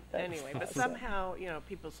 And Yeah, that's anyway, but awesome. somehow,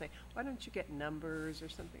 people say, why don't you get numbers or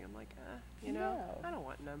something? I'm like, No. I don't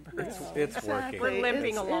want numbers. It's Exactly. working. We're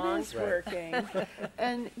limping It's- along. It is working.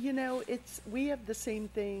 And we have the same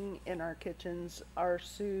thing in our kitchens. Our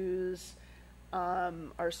sous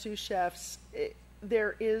chefs.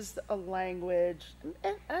 There is a language,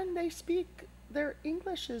 and they speak. Their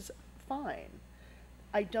English is fine.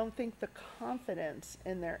 I don't think the confidence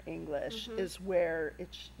in their English is where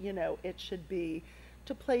it should be.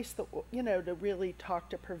 To place to really talk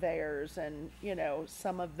to purveyors and,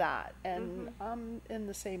 some of that. And I'm in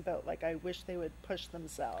the same boat. Like, I wish they would push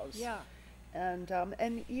themselves. Yeah. And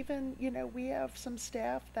even, we have some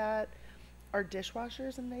staff that are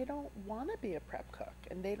dishwashers and they don't want to be a prep cook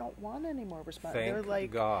and they don't want any more responsibility. Thank They're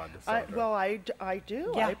like, God, Sandra. I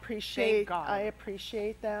do. Yeah, I appreciate God. I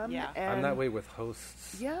appreciate them. Yeah. And I'm that way with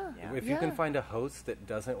hosts. Yeah. Yeah. If you can find a host that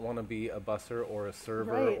doesn't want to be a busser or a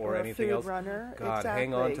server Right, or or a anything food else, runner. God,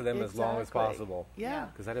 hang on to them Exactly, as long as exactly. possible. Yeah.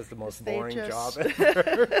 Because that is the most They boring job just-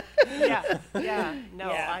 ever. Yeah.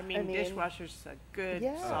 No, Yeah, I mean, dishwasher's a good,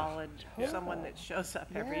 Yeah. solid, Yeah. someone that shows up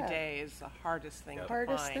every Yeah. day is the hardest thing to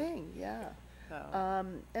Hardest find. thing, yeah.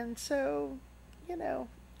 So. And so, I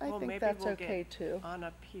Well, think maybe that's we'll okay get too.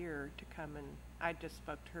 Anna Peer to come and I just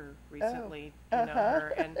spoke to her recently, Uh-huh. her,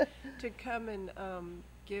 and to come and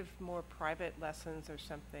give more private lessons or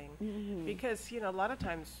something, Mm-hmm. because a lot of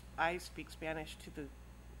times I speak Spanish to the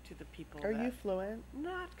people. Are that, you fluent?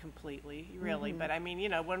 Not completely, really, but I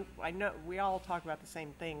mean, when I know we all talk about the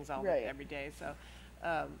same things Right. every day, so,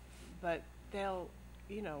 but they'll.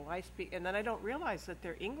 I speak, and then I don't realize that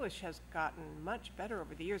their English has gotten much better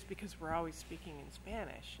over the years because we're always speaking in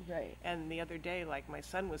Spanish. Right. And the other day, like my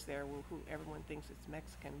son was there, who everyone thinks it's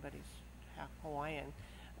Mexican, but he's half Hawaiian.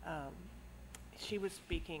 She was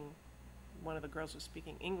speaking, one of the girls was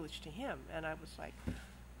speaking English to him, and I was like,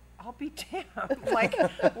 I'll be damned. Like,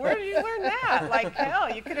 where did you learn that? Like,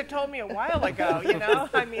 hell, you could have told me a while ago, you know?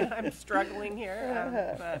 I mean, I'm struggling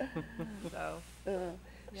here.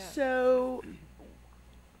 Yeah. So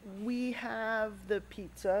we have the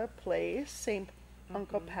pizza place, St.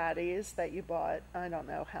 Uncle Patty's, that you bought, I don't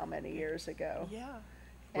know how many years ago. Yeah.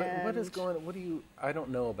 What is And going? I don't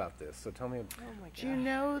know about this. So tell me. Oh my God. do you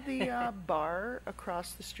know the bar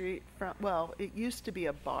across the street from, well, it used to be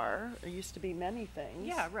a bar. It used to be many things.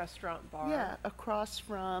 Yeah, restaurant bar. Yeah, across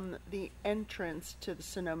from the entrance to the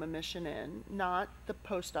Sonoma Mission Inn, not the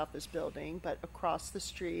post office building, but across the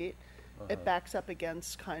street. It backs up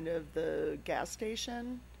against kind of the gas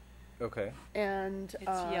station. Okay. And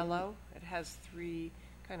It's yellow. It has 3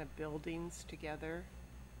 kind of buildings together.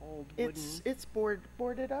 Old wooden. It's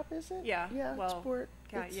boarded up, is it? Yeah, Yeah, well,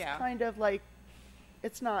 it's yeah. kind of like,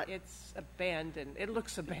 it's not. It's abandoned. It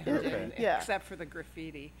looks abandoned, Okay. Yeah. except for the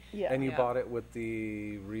graffiti. Yeah. And you Yeah. bought it with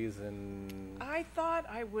the reason. I thought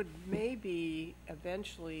I would maybe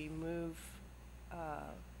eventually move.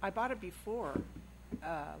 I bought it before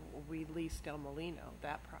we leased El Molino.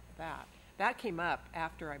 That came up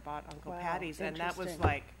after I bought Uncle Wow, Patty's, and that was interesting.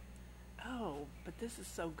 like, oh, but this is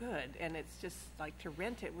so good, and it's just like to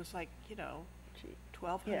rent it was like Gee.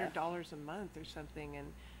 $1,200 a month or something,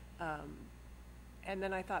 and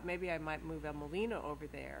then I thought maybe I might move El Molino over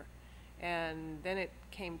there. And then it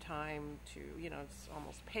came time to, it's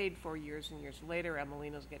almost paid for years and years later. El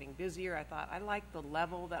Molino's getting busier. I thought, I like the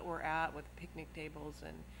level that we're at with picnic tables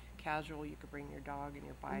and casual. You could bring your dog and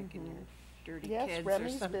your bike and your dirty Yes, kids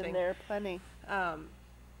Remy's or something. been there plenty.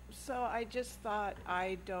 So I just thought,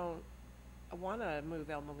 I want to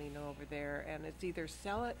move El Molino over there, and it's either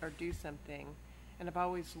sell it or do something. And I've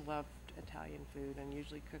always loved Italian food and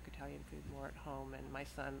usually cook Italian food more at home, and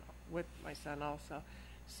with my son also.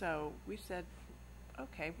 So we said,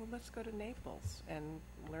 okay, well, let's go to Naples and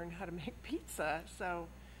learn how to make pizza. So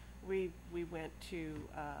we went to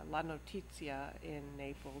La Notizia in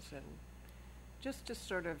Naples, and just to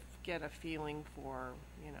sort of get a feeling for,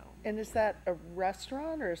 And is that a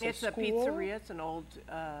restaurant or is it it's a school? pizzeria. It's an old,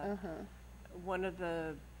 one of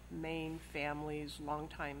the main families,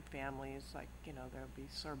 longtime families, like, there'll be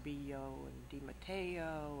Sorbillo and Di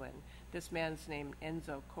Matteo, and this man's named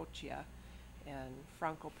Enzo Coccia, and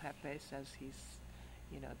Franco Pepe says he's,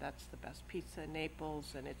 that's the best pizza in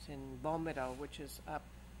Naples, and it's in Vomero, which is up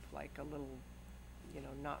like a little,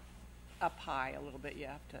 not up high a little bit. You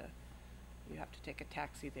have to take a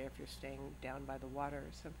taxi there if you're staying down by the water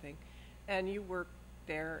or something, and you work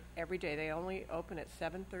there every day. They only open at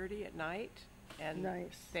 7:30 at night, and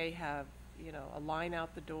Nice. they have a line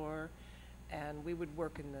out the door, and we would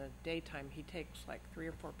work in the daytime. He takes like 3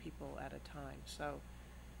 or 4 people at a time. So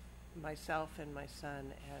myself and my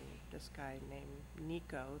son and this guy named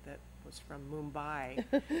Nico that was from Mumbai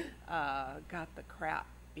got the crap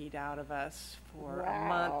beat out of us for a Wow.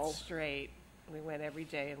 month straight. We went every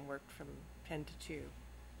day and worked from 10 to 2.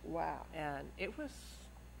 Wow. And it was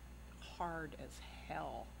hard as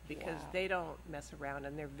hell because Wow. they don't mess around,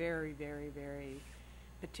 and they're very, very, very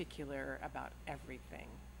particular about everything.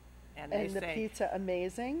 And they And the say pizza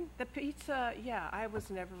amazing? the pizza, yeah, I was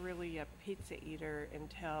never really a pizza eater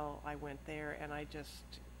until I went there, and I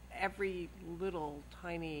just, every little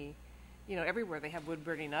tiny, everywhere they have wood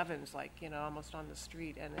burning ovens, like, almost on the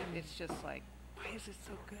street, and it's just like, why is it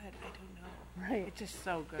so good? I don't know. Right. It's just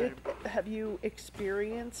so good. Have you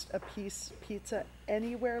experienced a pizza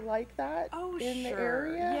anywhere like that Oh, in sure. the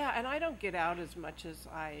area? Yeah, and I don't get out as much as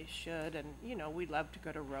I should, and we love to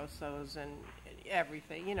go to Rosso's and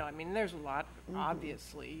everything. I mean, there's a lot.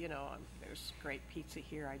 Obviously, there's great pizza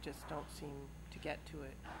here. I just don't seem to get to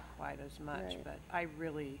it quite as much. Right.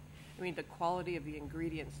 But the quality of the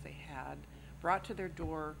ingredients they had brought to their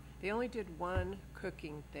door. They only did one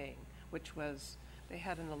cooking thing, which was they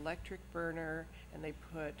had an electric burner and they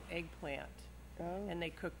put eggplant. Oh. And they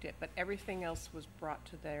cooked it, but everything else was brought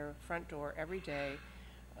to their front door every day.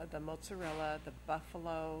 The mozzarella, the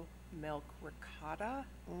buffalo milk ricotta,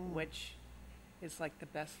 which is like the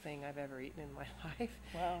best thing I've ever eaten in my life.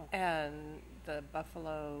 Wow. And the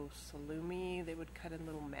buffalo salumi, they would cut in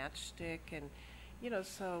little matchstick, and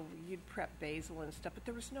so you'd prep basil and stuff, but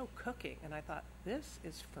there was no cooking. And I thought, this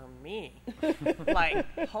is for me. Like,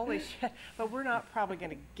 holy shit. But we're not probably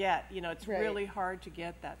going to get, it's Right. really hard to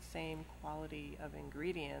get that same quality of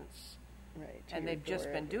ingredients. Right. to And your they've just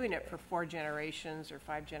door been every doing day. it for 4 generations or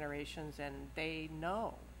 5 generations, and they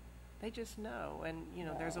know. They just know. And,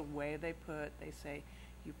 there's a way they say,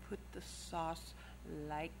 you put the sauce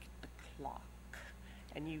like the clock.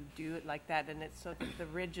 And you do it like that, and it's so that the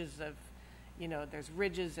ridges of, there's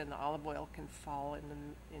ridges and the olive oil can fall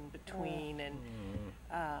in between, and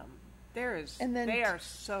they are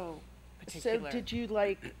so particular. So did you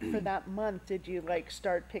for that month, did you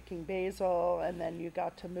start picking basil and then you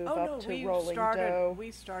got to move up to rolling dough?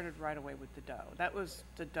 We started right away with the dough.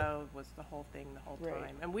 The dough was the whole thing the whole Right.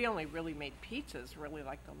 time. And we only really made pizzas really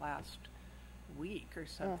like the last week or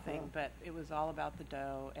something, but it was all about the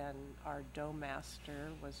dough, and our dough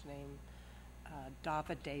master was named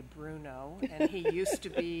Davide Bruno, and he used to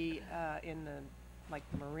be in the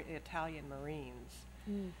Italian Marines,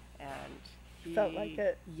 and he Felt like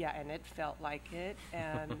it. Yeah, and it felt like it.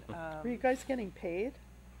 And Were you guys getting paid?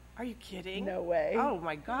 are you kidding? No way. Oh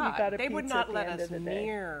my You God! got a They would pizza not at let the end us of the day.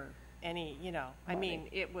 near any. I mean, Money.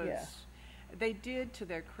 it was. Yeah. They did, to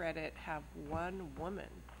their credit, have one woman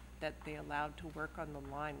that they allowed to work on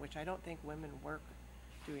the line, which I don't think women work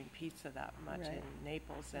doing pizza that much Right. in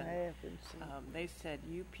Naples. And I haven't seen. they said,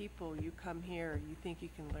 "You people, you come here, you think you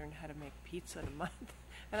can learn how to make pizza in a month?"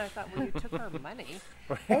 And I thought, well, you took our money.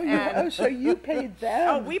 So you paid them?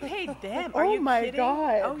 Oh, we paid them. Are Oh, you my kidding?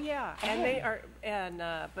 God. Oh yeah, and they are,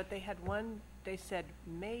 but they had one. They said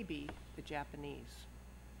maybe the Japanese,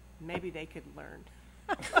 maybe they could learn.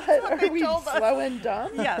 Are they we told us. slow and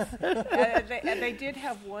dumb? Yes, and they did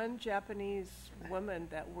have one Japanese woman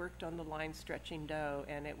that worked on the line stretching dough,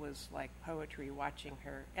 and it was like poetry watching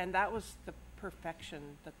her, and that was the perfection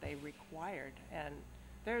that they required. And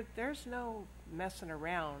there's no messing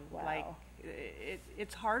around. Wow. Like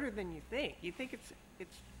it's harder than you think. You think it's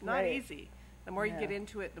not Right. easy. The more you get Yeah.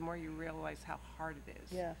 into it, the more you realize how hard it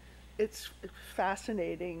is. Yeah, it's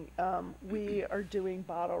fascinating. We are doing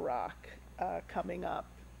Bottle Rock coming up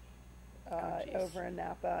geez. over in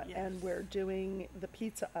Napa, Yes. and we're doing the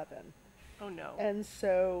pizza oven. Oh no. And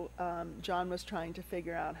so John was trying to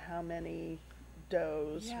figure out how many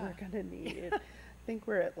doughs Yeah. we're going to need. I think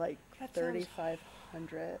we're at like That sounds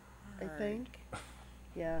 3,500, I hard. think.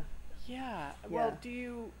 Yeah. Yeah. Well, Yeah. do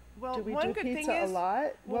you? Well, Do we one do good pizza thing a is,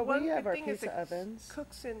 lot? Well, one we have good our thing is pizza it ovens.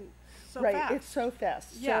 Cooks in so right, fast. it's so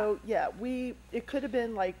fast. Yeah. So yeah, it could have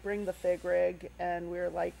been like bring the fig rig, and we were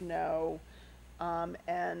like no,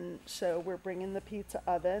 and so we're bringing the pizza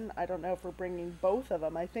oven. I don't know if we're bringing both of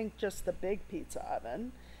them. I think just the big pizza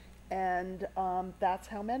oven, and that's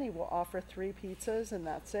how many we'll offer 3 pizzas, and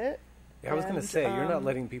that's it. Yeah, I was going to And, say, you're not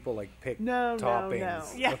letting people pick no, toppings. No,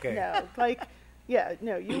 Yeah. Okay.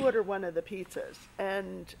 no, you order one of the pizzas,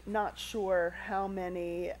 and not sure how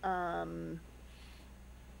many, I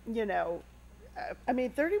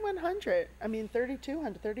mean, 3,100, I mean,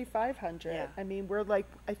 3,200, 3,500. Yeah. I mean, we're I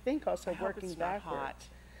think also I hope working it's not backwards. hot.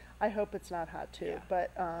 I hope it's not hot too, Yeah.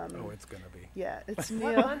 but, Oh, it's going to be. yeah, it's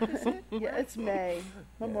What Neil. month is it? Yeah, it's May,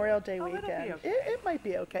 Memorial Day Oh, it'll be weekend. okay. It might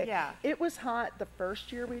be okay. Yeah. It was hot the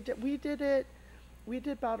first year we did it. We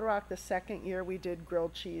did Bottle Rock the second year. We did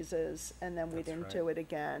grilled cheeses, and then we That's didn't right. do it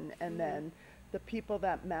again. And then the people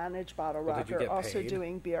that manage Bottle Well, Rock did you are get also paid?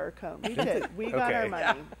 doing BR Cone. We did. We got our Okay.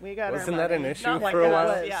 money. We got Wasn't our that money. an issue Not like for a It while?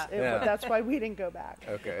 was. Yeah. It was. That's why we didn't go back.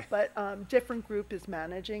 Okay. But different group is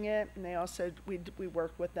managing it, and they also we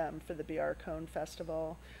work with them for the BR Cone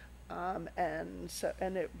Festival, and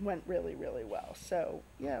it went really really well. So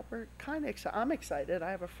yeah, we're kind of excited. I'm excited.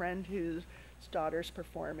 I have a friend whose daughter's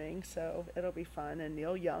performing, so it'll be fun. And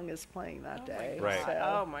Neil Young is playing that day. Right. So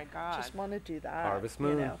Oh my God. just want to do that. Harvest you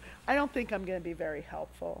Moon. know. I don't think I'm going to be very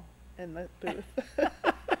helpful in the booth,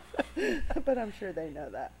 but I'm sure they know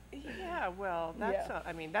that. Yeah, well, Yeah.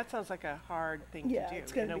 I mean, that sounds like a hard thing Yeah, to do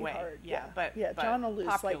it's going in to a be way. hard. Yeah, but John will lose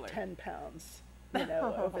popular. like 10 pounds. You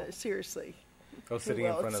know, of it. Seriously. Oh, sitting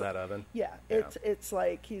in will. front of It's- that oven? Yeah, Yeah. it's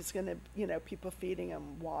like he's gonna, people feeding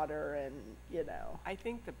him water and I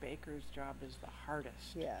think the baker's job is the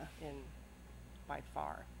hardest. Yeah. By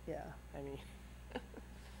far. yeah. I mean,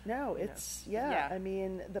 No, You know. it's Yeah. I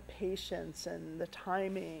mean the patience and the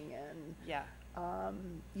timing and yeah.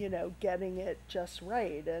 getting it just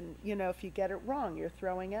right, and if you get it wrong, you're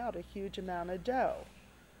throwing out a huge amount of dough.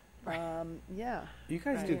 Yeah. You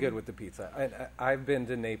guys do good with the pizza. I've been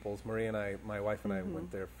to Naples. Maria and I, my wife and I,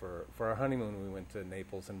 went there for our honeymoon. We went to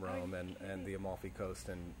Naples and Rome and the Amalfi Coast.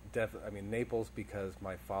 And Naples, because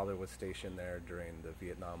my father was stationed there during the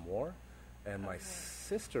Vietnam War, and my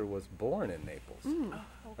sister was born in Naples.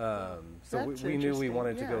 So That's we knew we interesting,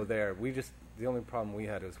 wanted to yeah. go there. The only problem we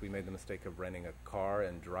had was we made the mistake of renting a car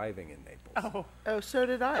and driving in Naples. Oh, so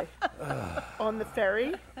did I. On the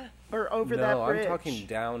ferry or over No, that bridge? I'm talking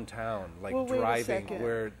downtown, like Well, wait a driving, second.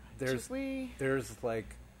 where there's we- there's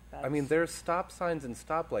like, That's- there's stop signs and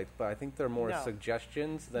stoplights, but I think they're more No.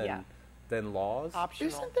 suggestions Yeah. than laws. Optional.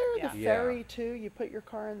 Isn't there yeah. the Yeah. ferry too? You put your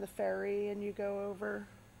car in the ferry and you go over.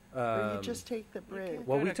 Or you just take the bridge?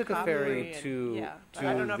 Well, Go we to took a Copley ferry and- to yeah, but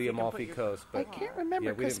I don't know the if you can put Amalfi your Coast, I but can't remember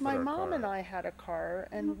Yeah, we because didn't my put our mom car and out. I had a car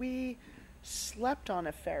and we slept on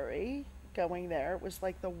a ferry going there. It was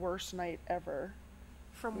like the worst night ever.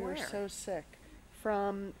 From We where? were so sick.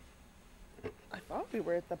 From, I thought we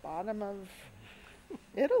were at the bottom of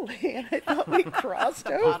Italy, and I thought we crossed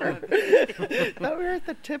over. Thought we were at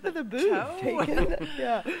the tip of the boot, Toe? taken.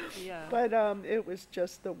 Yeah. Yeah. But it was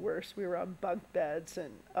just the worst. We were on bunk beds,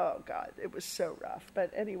 and oh god, it was so rough.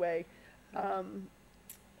 But anyway,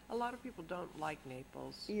 A lot of people don't like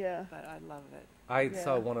Naples. Yeah. But I love it. I Yeah.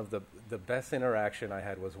 saw one of the best interaction I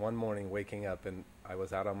had was one morning waking up and I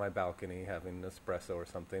was out on my balcony having an espresso or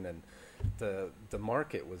something, and the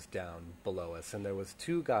market was down below us, and there was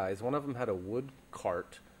two guys. One of them had a wood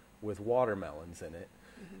cart with watermelons in it,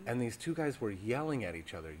 and these two guys were yelling at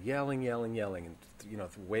each other, yelling, and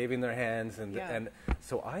waving their hands, and Yeah. and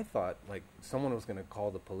so I thought like someone was going to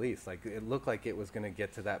call the police. Like it looked like it was going to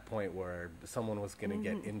get to that point where someone was going to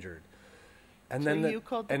get injured. And So then you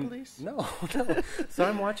called the police? No. So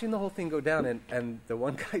I'm watching the whole thing go down, and the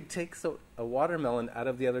one guy takes a watermelon out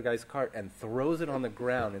of the other guy's cart and throws it on the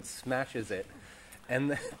ground and smashes it.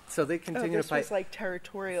 And so they oh, continue this to fight. was like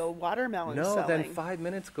territorial watermelon No, selling. then 5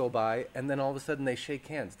 minutes go by, and then all of a sudden they shake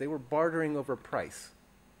hands. They were bartering over price.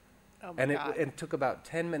 Oh my And God. it took about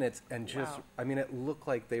 10 minutes, and just, Wow. I mean, it looked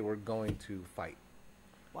like they were going to fight.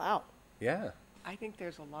 Wow. Yeah. I think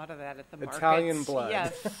there's a lot of that at the markets. Italian blood.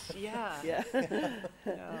 Yes. Yeah. Yeah.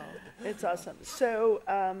 No. It's awesome. So,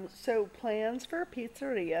 so plans for a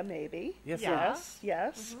pizzeria, maybe? Yes, Yeah.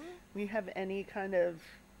 Yes. We have any kind of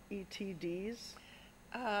ETDs?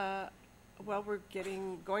 Well, we're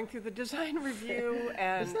going through the design review,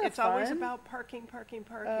 and Isn't that it's always fun? about parking.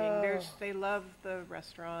 Oh. They love the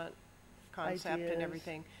restaurant concept Ideas. and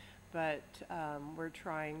everything, but we're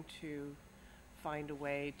trying to find a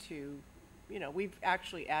way to, we've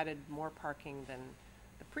actually added more parking than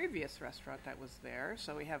the previous restaurant that was there,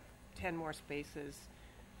 so we have 10 more spaces.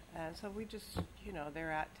 And so we just,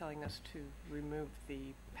 they're telling us to remove the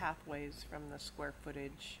pathways from the square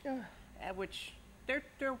footage, Ugh. which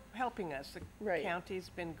they're helping us. The Right. county's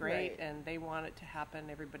been great, Right. and they want it to happen.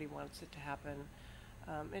 Everybody wants it to happen.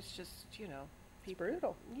 It's just, It's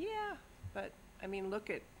brutal. yeah, but I mean, look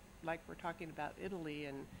at, like we're talking about Italy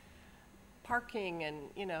and parking, and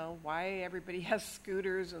why everybody has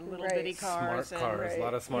scooters and little Right. bitty cars. Smart cars, Right. a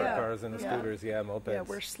lot of smart Yeah. cars and the Yeah. scooters, mopeds. Yeah,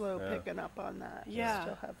 we're slow Yeah. picking up on that. Yeah. We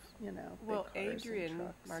still have, big Well, cars and Adrian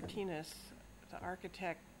trucks and- Martinez, the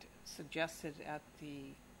architect, suggested at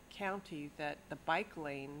the county that the bike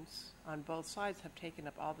lanes on both sides have taken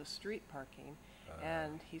up all the street parking,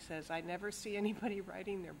 and he says, I never see anybody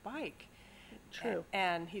riding their bike. True.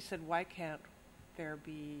 And he said, why can't there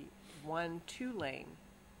be 1 2-lane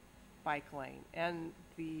bike lane? And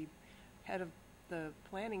the head of the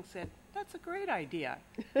planning said, that's a great idea.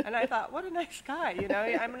 And I thought, what a nice guy,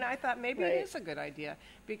 I mean, I thought maybe Right. it is a good idea,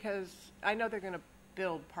 because I know they're going to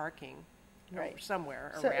build parking Right.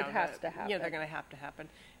 somewhere So it around. has to Yeah, they're happen. going to have to happen.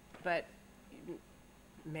 But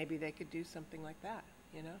maybe they could do something like that,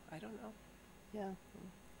 I don't know. Yeah.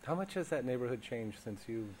 How much has that neighborhood changed since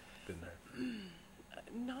you've been there?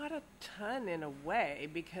 Not a ton in a way,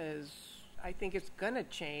 because I think it's going to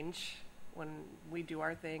change when we do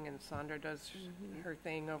our thing and Sandra does her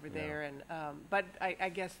thing over there. And but I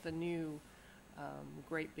guess the new,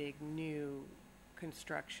 great big new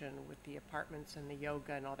construction with the apartments and the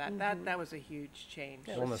yoga and all that, that was a huge change.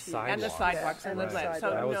 That Well, and the was huge. And the sidewalks. sidewalks and the the lamps. So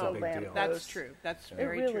sidewalks, That was a no, big lamp deal. that's posts. true. That's It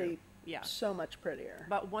very really, true. Yeah. so much prettier.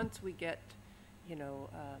 But once we get,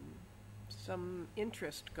 some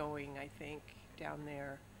interest going, I think, down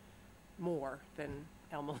there more than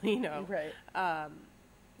El Molino, Right.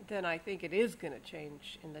 then I think it is going to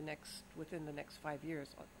change within the next 5 years,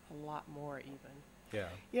 a lot more even. Yeah.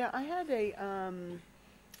 Yeah, I had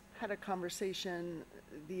a conversation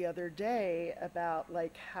the other day about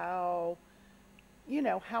like how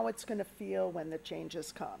it's going to feel when the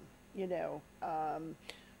changes come.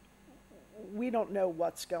 We don't know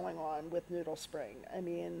what's going on with Noodle Spring. I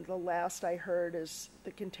mean, the last I heard is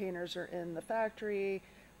the containers are in the factory.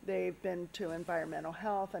 They've been to environmental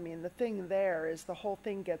health. I mean, the thing there is the whole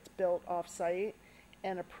thing gets built off-site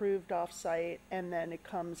and approved off-site, and then it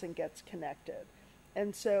comes and gets connected.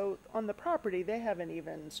 And so on the property, they haven't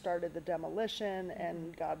even started the demolition,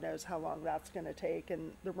 and God knows how long that's going to take,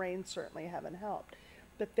 and the rains certainly haven't helped.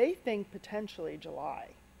 But they think potentially July.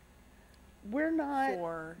 We're not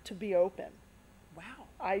For- to be open. Wow.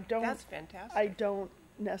 I don't. That's fantastic. I don't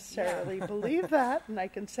necessarily believe that, and I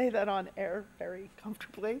can say that on air very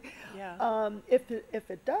comfortably. Yeah. If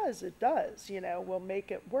it does, it does. You know, we'll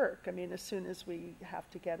make it work. I mean, as soon as we have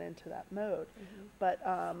to get into that mode. But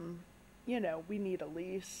you know, we need a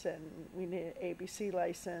lease and we need an ABC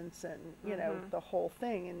license and you know the whole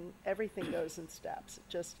thing, and everything goes in steps. It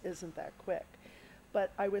just isn't that quick.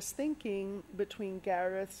 But I was thinking between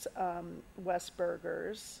Gareth's West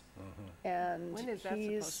Burgers and When is that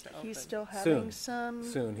supposed to open? he's still having some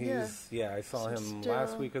Soon. I saw some him still-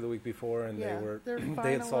 last week or the week before, and they're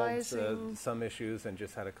they had solved finalizing some issues and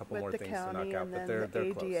just had a couple with more the things to county knock out. and But then they're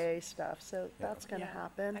the close. ADA stuff. So that's going to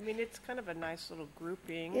happen. I mean, it's kind of a nice little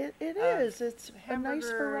grouping. It of is. It's a nice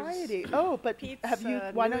hamburgers, variety. Oh, but have you?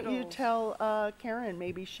 pizza, Why don't you noodles. tell Karen?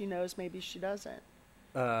 Maybe she knows. Maybe she doesn't.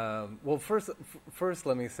 Well, first,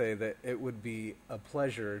 let me say that it would be a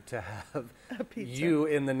pleasure to have A pizza. you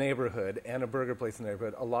in the neighborhood and a burger place in the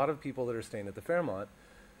neighborhood. A lot of people that are staying at the Fairmont,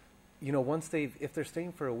 you know, if they're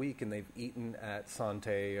staying for a week and they've eaten at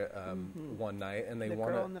Sante one night and they The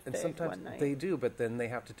want Girl and to, the and Fig sometimes one night. they do, but then they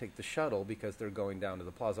have to take the shuttle because they're going down to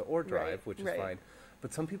the plaza or drive, Right, which is right. fine.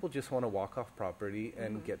 But some people just want to walk off property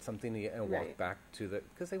and get something to eat and walk Right. back to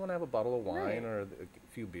because they want to have a bottle of wine Right. or a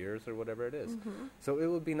few beers or whatever it is. So it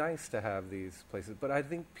would be nice to have these places. But I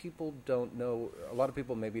think people don't know, a lot of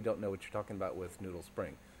people maybe don't know what you're talking about with Noodle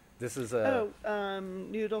Spring. This is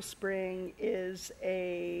Noodle Spring is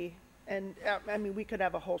and I mean, we could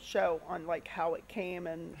have a whole show on like how it came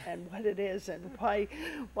and what it is and why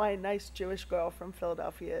a nice Jewish girl from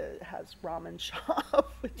Philadelphia has ramen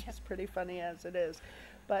shop, which is pretty funny as it is.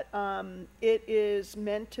 But it is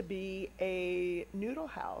meant to be a noodle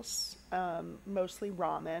house, mostly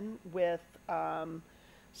ramen with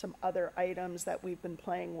some other items that we've been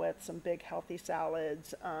playing with, some big healthy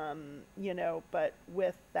salads, you know, but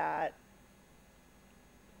with that,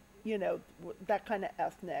 you know, that kind of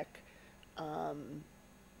ethnic.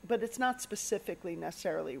 But it's not specifically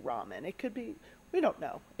necessarily ramen. It could be, we don't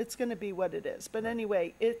know. It's going to be what it is. But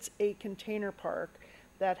anyway, it's a container park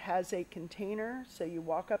that has a container. So you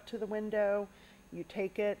walk up to the window, you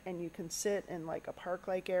take it, and you can sit in like a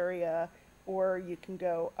park-like area, or you can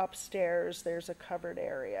go upstairs. There's a covered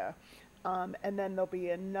area. And then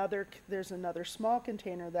there's another small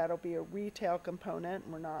container that'll be a retail component.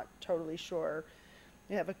 We're not totally sure.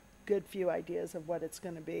 We have a good few ideas of what it's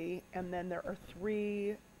going to be. And then there are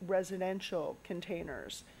 3 residential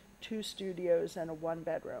containers, 2 studios and a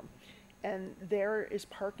 1-bedroom. And there is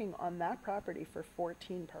parking on that property for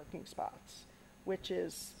 14 parking spots, which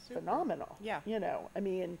is phenomenal. Yeah. You know, I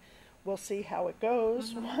mean, we'll see how it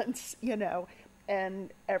goes once, you know,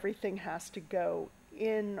 and everything has to go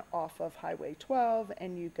in off of Highway 12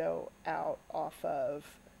 and you go out off of,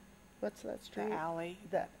 what's that street? The alley.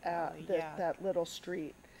 That little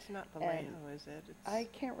street. It's not Vallejo, is it? It's, I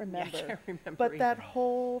can't remember. Yeah, I can't remember But that either.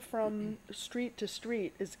 whole from street to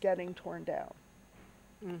street is getting torn down.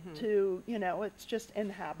 To, you know, it's just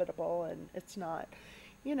inhabitable and it's not,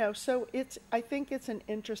 you know, so I think it's an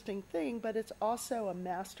interesting thing, but it's also a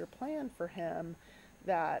master plan for him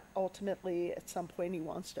that ultimately at some point he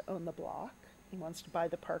wants to own the block. He wants to buy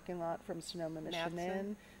the parking lot from Sonoma Mission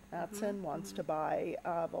Inn. Matson wants to buy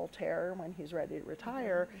Voltaire when he's ready to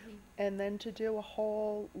retire, and then to do a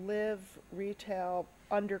whole live retail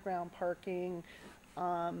underground parking,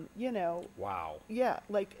 you know. wow. Yeah,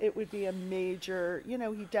 like it would be a major, you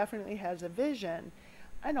know, he definitely has a vision.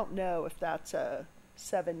 I don't know if that's a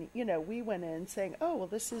 7, you know, we went in saying, oh, well,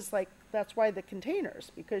 this is like, that's why the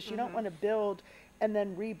containers, because you don't want to build and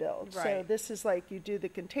then rebuild. So Right. this is like you do the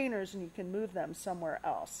containers and you can move them somewhere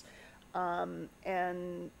else.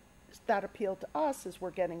 And that appealed to us as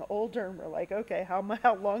we're getting older and we're like, okay, how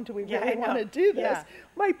long do we Yeah, really I want to know. do this? Yeah.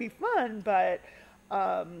 Might be fun, but,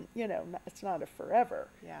 you know, it's not a forever.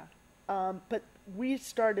 Yeah. But we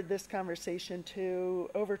started this conversation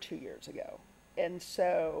over 2 years ago. And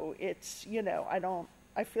so it's, you know,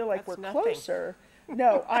 I feel like That's we're nothing. closer.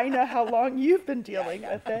 No, I know how long you've been dealing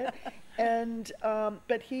with it. And,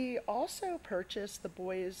 but he also purchased the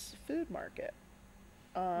boys' food market.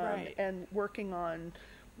 Right. And working on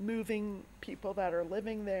moving people that are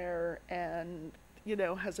living there and, you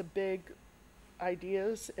know, has a big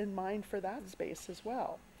ideas in mind for that space as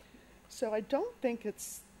well. So I don't think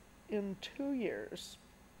it's in 2 years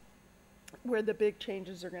where the big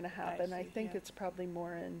changes are going to happen. I see, think yeah. it's probably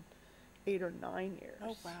more in 8 or 9 years.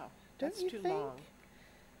 Oh, wow. Don't That's you too think? long.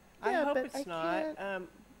 Yeah, I hope but it's I not. can't-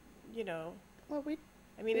 You know, Well,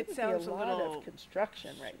 I mean, it would sounds be a a lot little of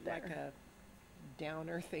construction right there. like a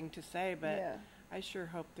downer thing to say, but Yeah. I sure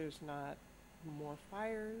hope there's not more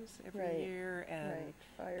fires every Right, year, and right.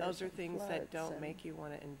 Fires those are and things that floods don't and- make you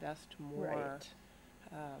want to invest more. Right.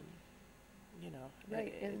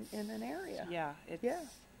 Right, it's, in an area. Yeah, it's, Yeah.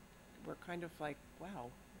 we're kind of like, wow,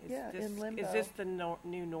 in limbo. is this the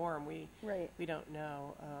new norm? Right. We don't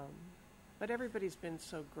know. But everybody's been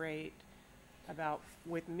so great about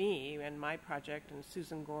with me and my project, and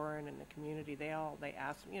Susan Gorin and the community. They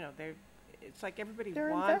ask, it's like everybody They're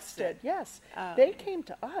wants invested, it. yes. They came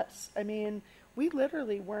to us. I mean, we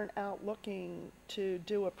literally weren't out looking to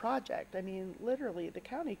do a project. I mean, literally, the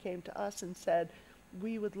county came to us and said,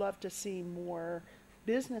 we would love to see more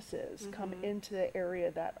businesses come into the area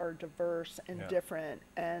that are diverse and different.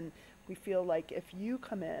 And we feel like if you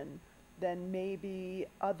come in, then maybe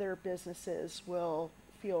other businesses will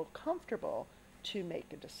feel comfortable to make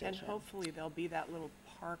a decision. And hopefully there'll be that little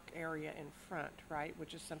park area in front, right?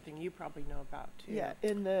 Which is something you probably know about too. Yeah,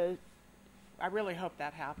 in the I really hope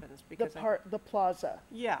that happens because the plaza.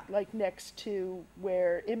 Yeah. Like next to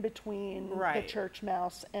where, in between the church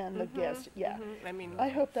mouse and the guest. Yeah. I mean, I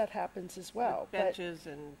hope that happens as well. Benches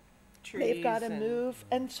and trees. They've got to move.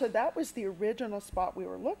 And so that was the original spot we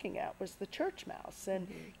were looking at, was the church mouse. And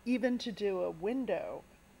even to do a window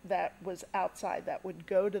that was outside that would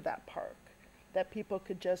go to that park, that people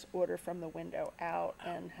could just order from the window out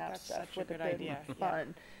and have that's stuff, such a would have good been idea.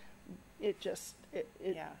 fun. It just, it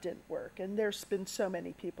didn't work. And there's been so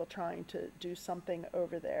many people trying to do something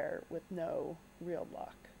over there with no real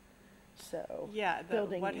luck. So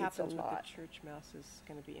building what needs happens a with lot. the church mouse is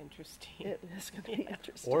going to be interesting. It is going to be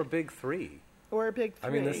interesting. Or Big Three. Or a Big Three.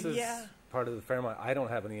 I mean, this is part of the Fairmont. I don't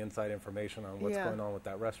have any inside information on what's going on with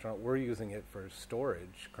that restaurant. We're using it for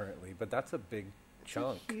storage currently, but that's a big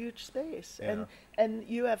chunk. It's a huge space. Yeah. And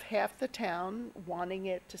you have half the town wanting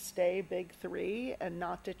it to stay Big Three and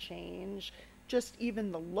not to change. Just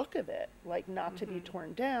even the look of it, like not to be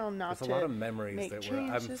torn down, not There's to a lot of memories make I'm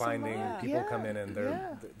changes. finding people come in and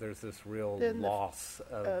Yeah. there's this real Then loss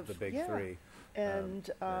of the Big Three. And,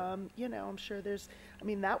 I'm sure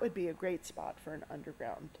that would be a great spot for an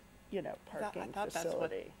underground, parking I thought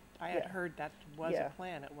facility. I had heard that was a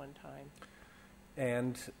plan at one time.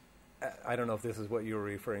 And I don't know if this is what you were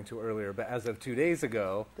referring to earlier, but as of 2 days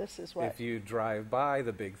ago, This is what. if you drive by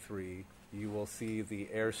the Big Three, you will see the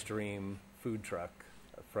Airstream food truck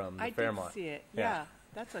from the Fairmont. I did see it. Yeah.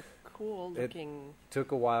 That's a cool looking.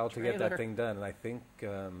 Took a while to get that trailer. thing done, and I think they're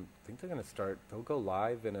going to start. They'll go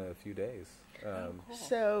live in a few days. Cool.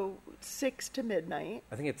 So 6 to midnight.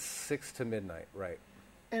 I think it's 6 to midnight, right?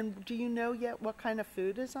 And do you know yet what kind of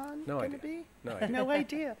food is on No going to idea. be? No idea. No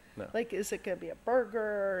idea. No. Like, is it going to be a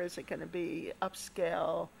burger? Or is it going to be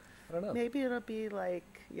upscale? I don't know. Maybe it'll be like,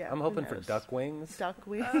 I'm who hoping for knows? duck wings. Duck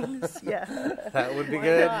wings, yeah. That would be Why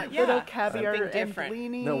good. not? Little Yeah, caviar something and different.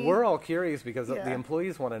 blini. No, we're all curious because Yeah. the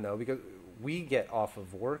employees want to know, because we get off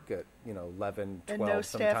of work at 11, 12 And no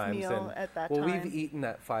staff sometimes. meal at that well, time. we've eaten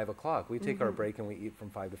at 5 o'clock. We take our break and we eat from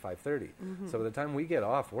 5 to 5:30. So by the time we get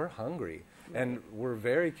off, we're hungry, and we're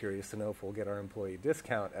very curious to know if we'll get our employee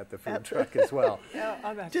discount at the food truck as well.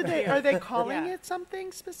 That's Are they calling Yeah. it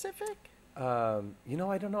something specific? I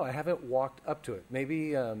don't know. I haven't walked up to it.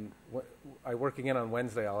 Maybe I work again on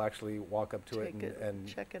Wednesday. I'll actually walk up to it and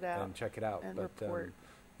check it out. and check it out. And but, report.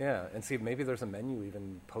 and see if maybe there's a menu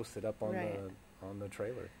even posted up on Right. on the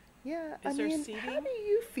trailer. Yeah, Is there how seating? do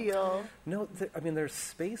you feel? No, there's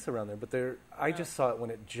space around there, but I just saw it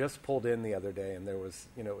when it just pulled in the other day, and there was,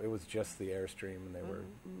 it was just the Airstream, and they were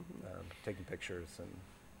taking pictures. And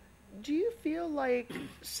Do you feel like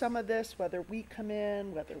some of this, whether we come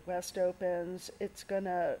in, whether West opens, it's going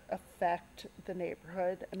to affect the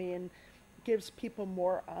neighborhood? I mean, gives people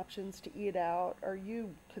more options to eat out. Are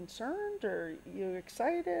you concerned, or are you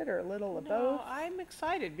excited, or a little of both? No, I'm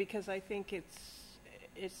excited because I think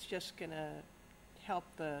it's just going to help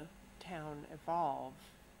the town evolve.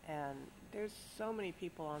 And there's so many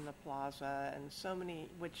people on the plaza, and so many,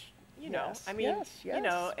 which, Yes, I mean,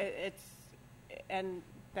 yes. it's, and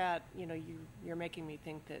that, you're making me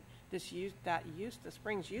think that the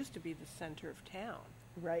Springs used to be the center of town.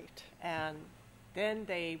 Right. And then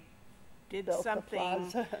they did Built the something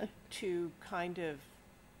plaza. to kind of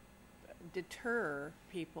deter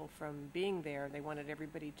people from being there. They wanted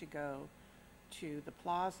everybody to go to the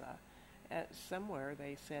plaza. Somewhere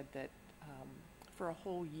they said that for a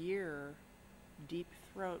whole year, Deep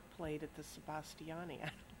Throat played at the Sebastiani. I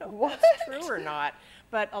don't know What? if that's true or not,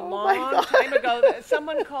 but a my long God. time ago,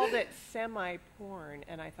 someone called it semi-porn,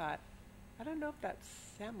 and I thought, I don't know if that's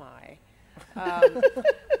semi.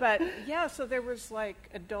 But yeah, so there was like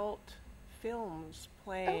adult films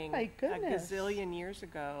playing my a goodness. gazillion years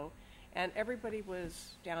ago, and everybody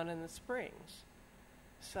was down in the Springs.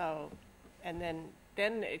 So, and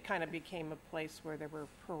then it kind of became a place where there were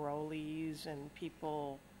parolees and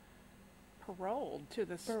people paroled to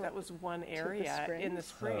this. That was one the area in the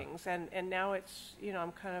Springs? Springs, and now it's,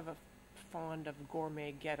 I'm kind of fond of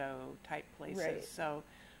gourmet ghetto type places. Right. So,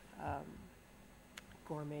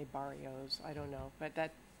 gourmet barrios. I don't know, but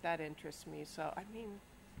that interests me. So I mean,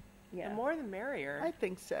 Yeah. the more the merrier. I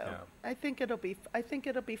think so. Yeah. I think it'll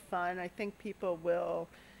be fun. I think people will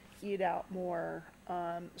eat out more.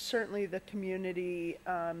 Certainly, the community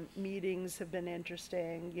meetings have been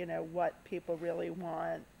interesting. What people really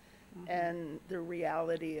want, and the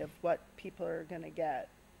reality of what people are going to get.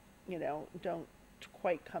 Don't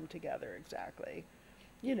quite come together exactly.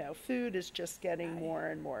 Food is just getting more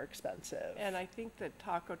and more expensive. And I think that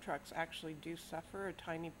taco trucks actually do suffer a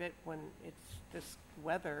tiny bit when it's this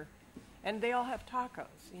weather. And they all have tacos,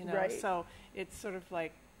 Right. So it's sort of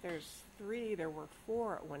like there were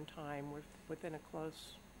 4 at one time within a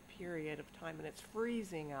close period of time, and it's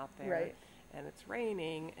freezing out there. Right. And it's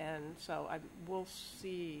raining, and so we'll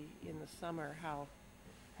see in the summer how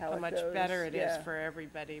How it much goes, better it is yeah. for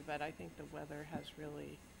everybody, but I think the weather has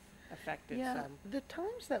really affected Yeah, some. the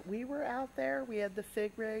times that we were out there, we had the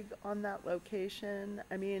fig rig on that location.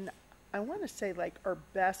 I mean, I want to say like our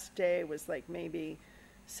best day was like maybe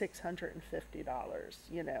 $650.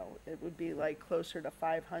 It would be like closer to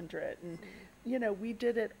 500, and we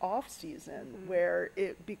did it off season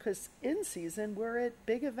because in season we're at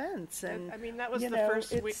big events, and I mean, that was the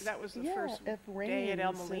first week. That was the first it day at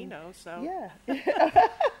El rains and- Molino. So Yeah, yeah.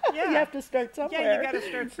 you have to start somewhere. Yeah, you got to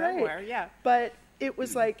start somewhere. Right. Yeah. But it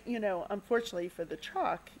was like, unfortunately for the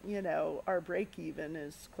truck, our break even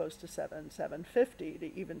is close to $750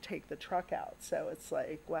 to even take the truck out. So it's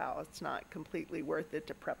like, wow, it's not completely worth it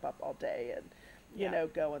to prep up all day and,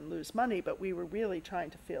 go and lose money. But we were really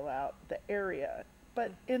trying to feel out the area,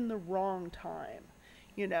 but in the wrong time.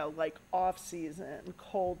 Like off season,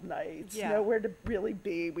 cold nights, Yeah. nowhere to really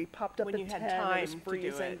be. We popped up When at you 10, had time it was to do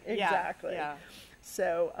freezing. it. Yeah, Exactly. yeah.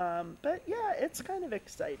 So, but yeah, it's kind of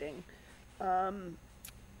exciting.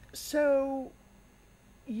 So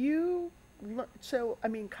I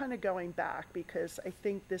mean, kind of going back, because I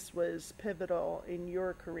think this was pivotal in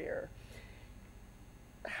your career.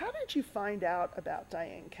 How did you find out about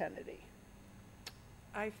Diane Kennedy?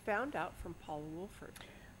 I found out from Paula Wolford.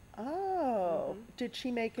 Oh, did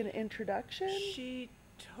she make an introduction? She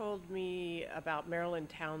told me about Marilyn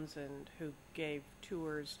Townsend, who gave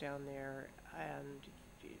tours down there, and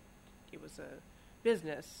it was a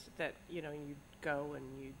business that, you'd go and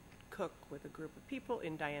you'd cook with a group of people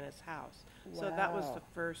in Diana's house. So that was Wow. the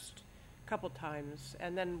first couple times,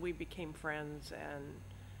 and then we became friends, and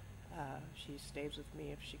she stays with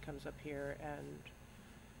me if she comes up here, and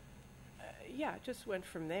it just went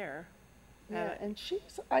from there. Yeah, and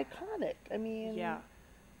she's iconic. I mean, Yeah.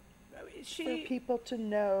 for people to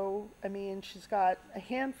know, I mean, she's got a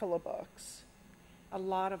handful of books. A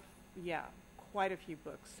lot of, quite a few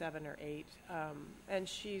books, 7 or 8, and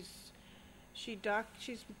she's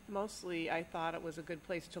mostly, I thought it was a good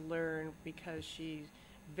place to learn because she's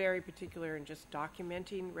very particular in just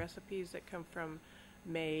documenting recipes that come from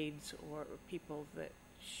maids or people that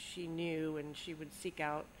she knew, and she would seek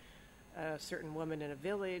out a certain woman in a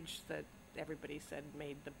village that everybody said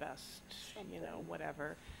made the best,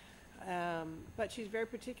 whatever. But she's very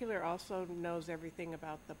particular, also knows everything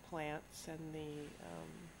about the plants and the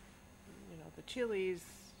chilies.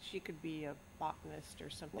 She could be a botanist or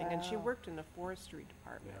something. And she Wow. worked in the forestry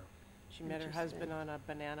department. She met her husband on a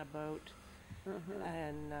banana boat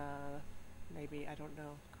and maybe, I don't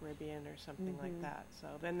know, Caribbean or something like that.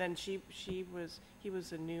 So then he was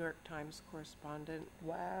a New York Times correspondent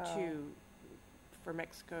Wow. for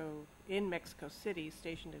Mexico, in Mexico City,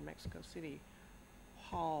 stationed in Mexico City,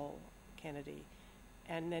 Paul Kennedy.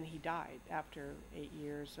 And then he died after 8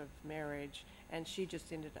 years of marriage, and she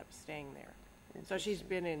just ended up staying there. So she's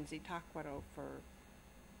been in Zitácuaro for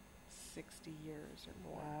 60 years or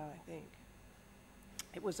more, Wow. I think.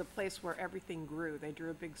 It was a place where everything grew. They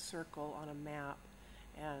drew a big circle on a map,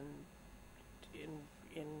 and in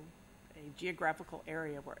a geographical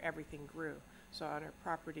area where everything grew. So on her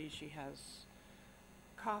property, she has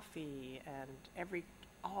coffee and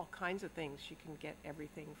all kinds of things. She can get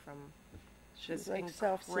everything from She's this like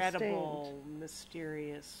incredible, self-sustained.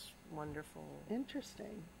 mysterious, wonderful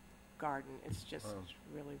Interesting. garden. It's just Wow.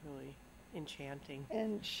 really, really enchanting.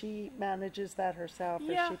 And she manages that herself,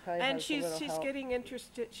 or Yeah, she probably and has a little she's help. getting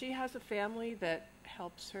interested. She has a family that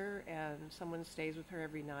helps her, and someone stays with her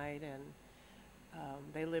every night, and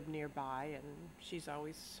they live nearby. And she's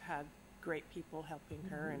always had great people helping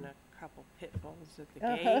her, and a couple pit bulls at the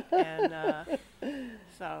gate.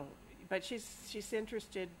 And but she's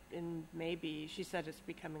interested in, maybe she said it's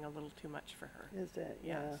becoming a little too much for her. Is it?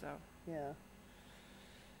 Yeah. So Yeah.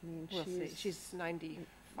 I mean, We'll see. She's 95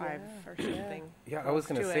 Yeah, or something. Yeah, I was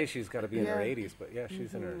going to Close say it. she's got to be in her Yeah. 80s, but yeah,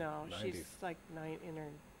 she's in her No, 90s. she's like in her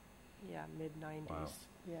mid 90s. Wow.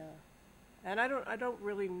 yeah. And I don't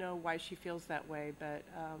really know why she feels that way, but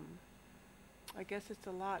I guess it's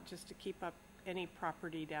a lot just to keep up any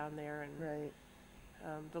property down there, and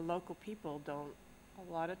Right. the local people don't.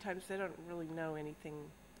 A lot of times they don't really know anything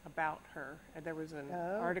about her. And there was an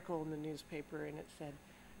Oh. article in the newspaper, and it said,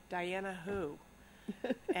 "Diana who?"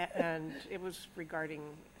 And it was regarding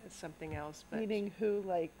something else, but Meaning who,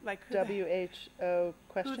 like who the- WHO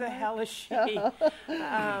question who the mark? hell is she?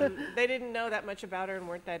 They didn't know that much about her and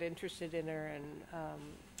weren't that interested in her, and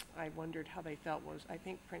I wondered how they felt. I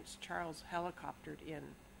think Prince Charles helicoptered in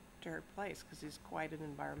to her place because he's quite an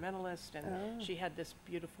environmentalist, and Oh. she had this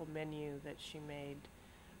beautiful menu that she made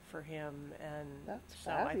for him, and That's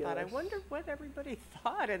so I thought, I fabulous. wonder what everybody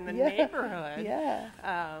thought in the Yeah. neighborhood.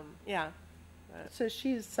 Yeah. Yeah. So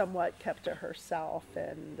she's somewhat kept to herself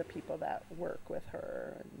and the people that work with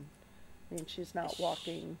her. And I mean, she's not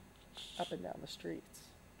walking up and down the streets.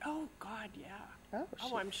 Oh God, yeah. Oh,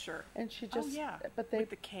 Oh, I'm sure. and she just. Oh yeah, But they. with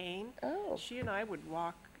the cane. Oh. She and I would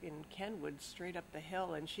walk in Kenwood straight up the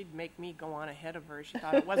hill, and she'd make me go on ahead of her. She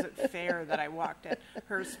thought it wasn't fair that I walked at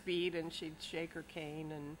her speed, and she'd shake her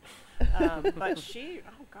cane. And but she,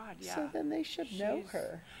 oh God, yeah. So then they should know She's-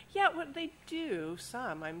 her. Yeah, well, they do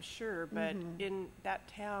some, I'm sure, but Mm-hmm. in that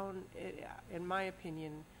town, in my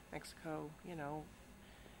opinion, Mexico,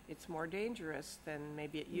 it's more dangerous than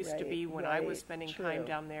maybe it used to Right, be when I was right, spending true. time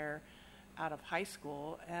down there out of high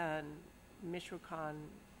school. And Michoacan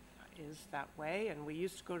is that way, and we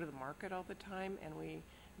used to go to the market all the time, and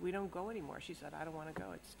we don't go anymore. She said, I don't want to go.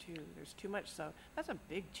 There's too much. So that's a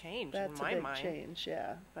big change That's in a my big mind. change,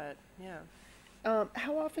 yeah. But yeah.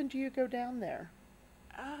 How often do you go down there?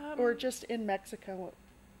 Um, Or just in Mexico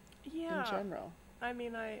yeah. in general? I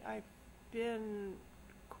mean, I've been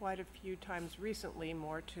quite a few times recently,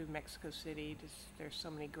 more to Mexico City. There's so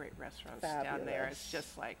many great restaurants down there. It's Fabulous.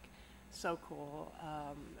 just like so cool.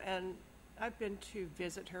 And I've been to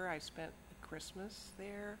visit her. I spent Christmas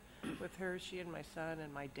there with her, she and my son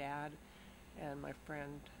and my dad and my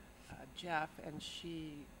friend Jeff, and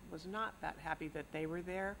she was not that happy that they were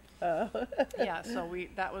there. Yeah, so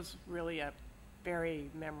that was really a very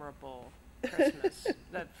memorable Christmas.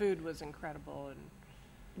 That food was incredible,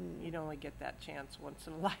 and you'd only get that chance once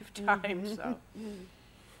in a lifetime. So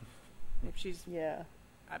if she's Yeah.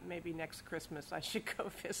 maybe next Christmas, I should go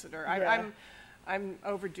visit her. Yeah. I'm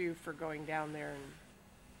overdue for going down there,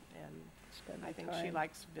 and Spend I the think she time.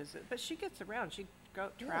 likes to visit. But she gets around. She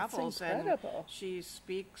it's travels, and incredible. she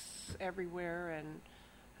speaks everywhere, and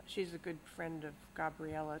she's a good friend of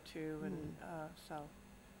Gabriella too, and so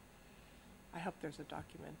I hope there's a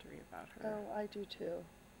documentary about her. Oh, I do too.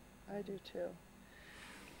 I do too.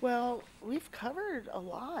 Well, we've covered a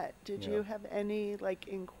lot. Did Yeah. you have any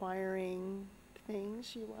inquiring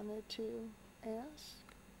things you wanted to ask?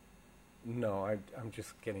 No, I'm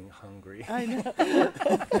just getting hungry. I know.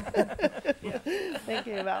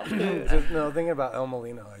 Thinking about food. Thinking about El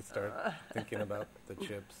Molino, I start thinking about the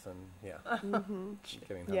chips, and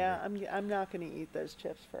getting hungry. Yeah, I'm not going to eat those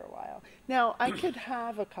chips for a while. Now, I could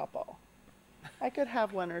have a couple. I could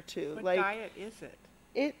have one or two. What diet is it?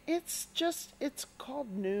 It's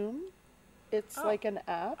called Noom. It's Oh. like an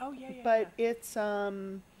app. Oh, yeah, yeah, But yeah. it's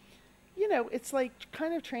it's like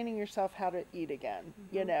kind of training yourself how to eat again.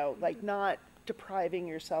 Like not depriving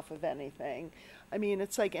yourself of anything. I mean,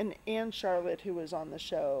 it's like, and Anne Charlotte, who was on the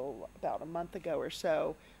show about a month ago or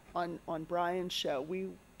so, on Brian's show, we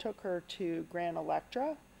took her to Grand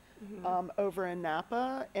Electra. Over in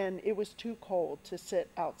Napa, and it was too cold to sit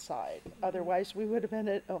outside. Otherwise, we would have been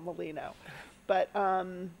at El Molino. But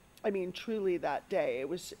I mean, truly, that day it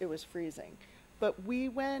was freezing. But we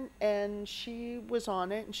went, and she was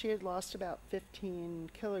on it, and she had lost about 15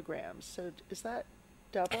 kilograms. So is that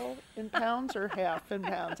double in pounds or half in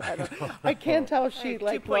pounds? I can't tell if she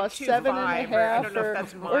Like lost 2.25, 7.5 I don't know if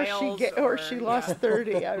that's or miles she or- lost yeah.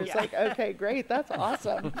 30. I was Yeah. like, okay, great, that's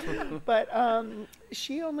awesome. But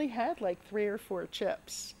she only had like 3 or 4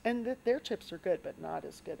 chips, and their chips are good, but not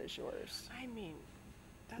as good as yours. I mean,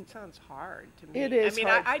 that sounds hard to me. It is I mean,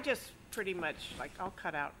 hard. I just pretty much I'll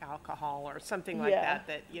cut out alcohol or something like Yeah.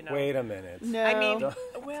 that. Wait a minute. No, I mean,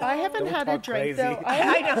 well, I haven't Don't had a talk drink crazy. though.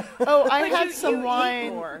 I know. Oh, I But had you some eat wine.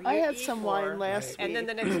 more. I You had eat some more. wine last week. And then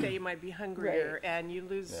the next day you might be hungrier, Right. and you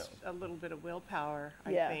lose a little bit of willpower. I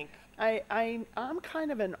yeah. think. I'm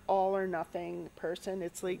kind of an all or nothing person.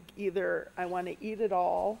 It's like either I want to eat it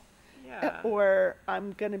all, Yeah. or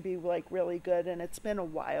I'm going to be like really good. And it's been a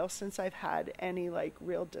while since I've had any like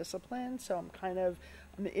real discipline. So I'm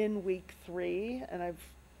in week 3, and I've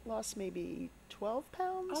lost maybe 12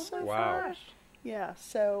 pounds Oh so my Wow. far. gosh. Yeah,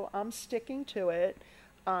 so I'm sticking to it.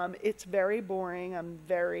 It's very boring. I'm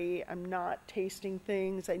not tasting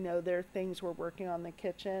things. I know there are things we're working on in the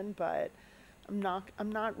kitchen, but I'm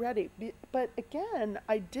not ready. But again,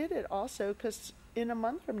 I did it also because in a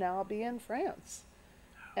month from now I'll be in France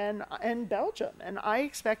and Belgium, and I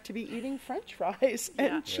expect to be eating French fries Yeah.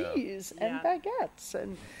 and cheese and Yeah. baguettes,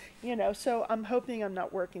 and so I'm hoping I'm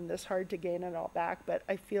not working this hard to gain it all back. But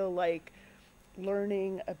I feel like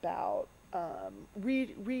learning about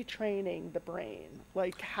retraining the brain,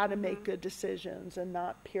 like how to make good decisions and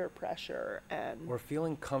not peer pressure and We're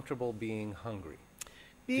feeling comfortable being hungry.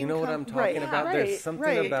 being you know what I'm right, talking about? right, There's something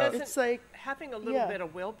right. about- It's like having a little yeah. bit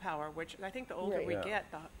of willpower, which I think the older Right. we Yeah. get,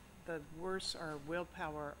 the worse our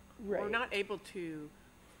willpower. We're Right. not able to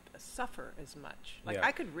suffer as much. Like Yeah.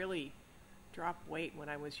 I could really drop weight when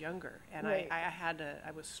I was younger, and Right.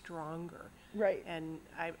 I was stronger. right. And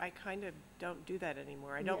I kind of don't do that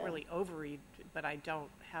anymore. I don't Yeah. really overeat, but I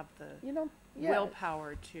don't have the Yeah.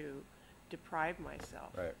 willpower to deprive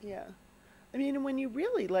myself. Right. Yeah. I mean, when you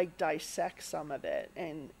really like dissect some of it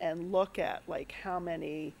and look at like how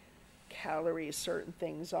many calories certain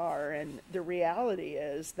things are, and the reality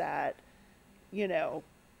is that,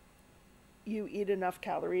 you eat enough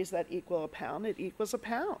calories that equal a pound, it equals a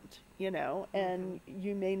pound, and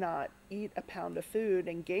you may not eat a pound of food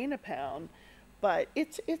and gain a pound, but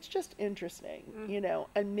it's just interesting,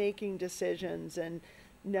 and making decisions and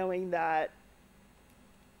knowing that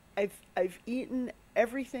I've eaten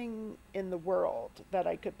everything in the world that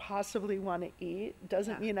I could possibly want to eat.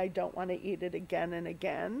 Doesn't Yeah. mean I don't want to eat it again and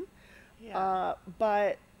again. Yeah.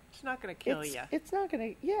 But It's not going to kill you. it's not gonna.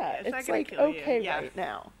 it's not it's gonna like kill you. okay Yeah. right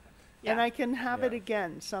now, Yeah. and I can have it Yeah.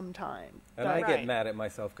 again sometime. And But- I get Right. mad at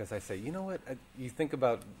myself because I say, you know what? You think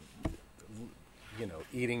about,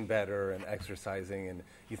 eating better and exercising, and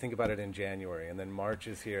you think about it in January, and then March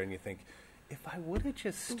is here, and you think, if I would have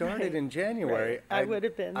just started Right. in January, Right. I would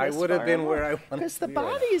have been. I this would have far been along. where I wanted Because to the be right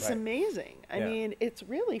now. body is Right. amazing. I Yeah. mean, it's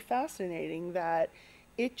really fascinating that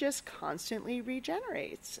it just constantly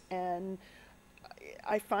regenerates, and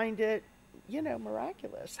I find it,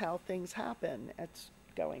 miraculous how things happen. It's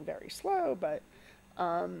going very slow, but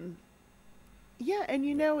yeah, and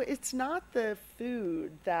it's not the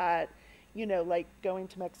food that, like going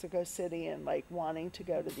to Mexico City and like wanting to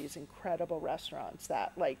go to these incredible restaurants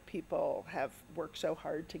that like people have worked so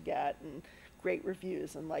hard to get and great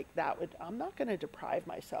reviews, and like I'm not going to deprive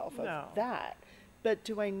myself of No. that. But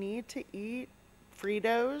do I need to eat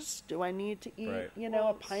Fritos? Do I need to eat, Right.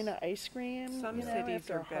 a pint of ice cream, Some cities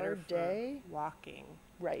after are a better hard for day? walking.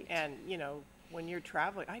 Right. And when you're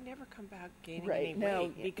traveling, I never come back gaining Right. any No,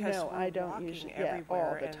 weight because no, we're I don't walking usually. everywhere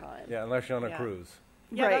all the and- time. Yeah, unless you're on a Yeah. cruise.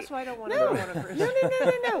 Yeah, Right. that's why I don't want to No. go on a cruise.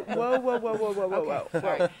 No. Whoa, whoa, whoa, whoa, whoa, whoa, Okay, whoa,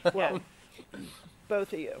 sorry. whoa.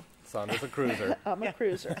 Both of you. Sandra's a cruiser. I'm a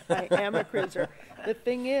cruiser. I am a cruiser. The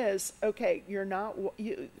thing is, okay, you're not.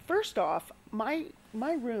 First off, my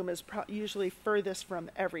room is usually furthest from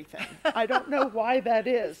everything. I don't know why that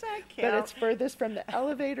is, Does that but count? it's furthest from the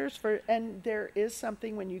elevators. And there is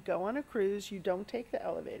something when you go on a cruise, you don't take the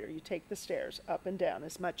elevator, you take the stairs up and down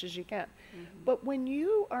as much as you can. But when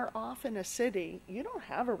you are off in a city, you don't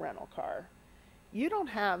have a rental car. You don't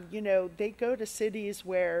have, they go to cities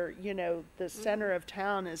where, the center of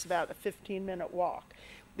town is about a 15-minute walk.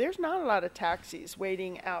 There's not a lot of taxis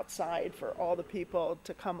waiting outside for all the people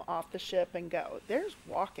to come off the ship and go. There's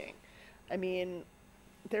walking. I mean,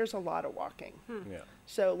 there's a lot of walking. Yeah.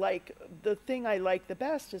 So, like, the thing I like the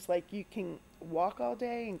best is, like, you can walk all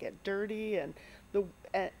day and get dirty, and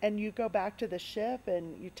you go back to the ship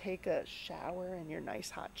and you take a shower in your nice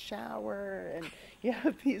hot shower, and you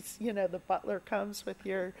have these, the butler comes with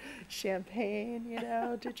your champagne,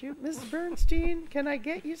 did you, Mrs. Bernstein, can I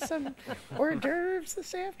get you some hors d'oeuvres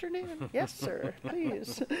this afternoon? Yes, sir,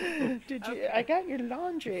 please. Did you, I got your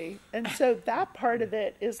laundry. And so that part of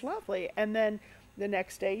it is lovely. And then the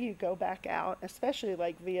next day you go back out, especially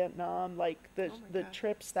like Vietnam, like the God.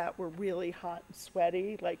 trips that were really hot and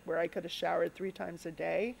sweaty, like where I could have showered 3 times a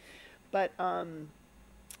day. But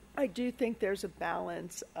I do think there's a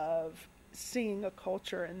balance of seeing a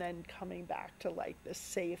culture and then coming back to like the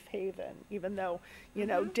safe haven, even though,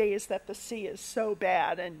 days that the sea is so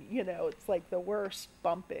bad and, it's like the worst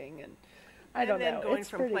bumping, and I don't and then know. going It's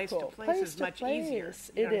from pretty place cool. to place Place is to much place, easier.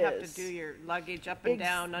 it You don't have is. to do your luggage up and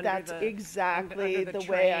down under That's the exactly under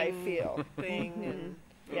the way I train feel. thing. And,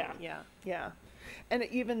 Yeah. yeah. Yeah. And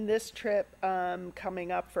even this trip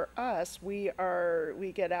coming up for us, we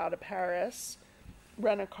get out of Paris,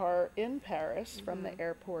 rent a car in Paris from the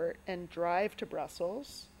airport, and drive to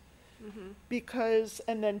Brussels. because,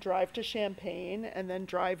 and then drive to Champaign and then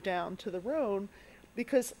drive down to the Rhone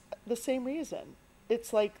because the same reason.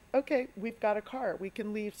 It's like, okay, we've got a car. We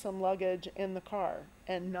can leave some luggage in the car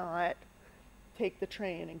and not take the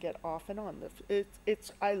train and get off and on.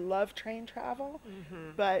 It's I love train travel,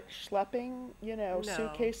 but schlepping, No.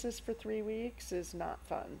 suitcases for 3 weeks is not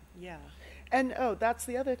fun. Yeah. And that's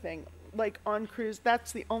the other thing. Like on cruise,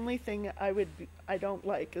 that's the only thing I don't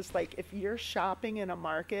like is like if you're shopping in a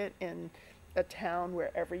market in a town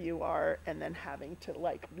wherever you are and then having to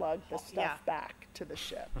like lug the stuff back to the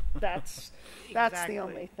ship. That's Exactly. the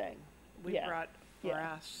only thing. We brought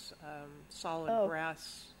brass, solid Oh.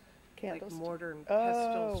 brass, Candles. like mortar and Oh,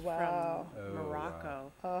 pestles wow. from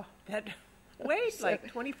Morocco. Oh. That weighed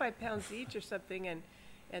like 25 pounds each or something. And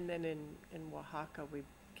then in Oaxaca, we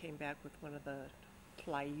came back with one of the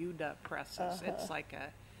Tlayuda presses. It's like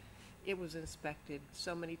it was inspected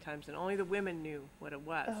so many times, and only the women knew what it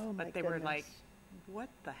was. Oh, my but they were like, goodness. what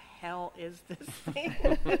the hell is this thing?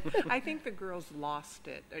 I think the girls lost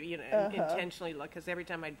it, or, intentionally, because every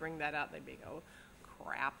time I'd bring that out, they'd be, oh,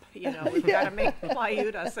 crap, we've got to make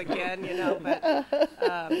plyudas again,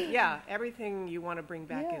 But, everything you want to bring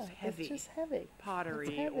back is heavy. It's just heavy. Pottery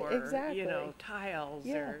It's heavy. or, Exactly. tiles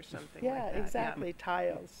Yeah. or something Yeah, like that. exactly.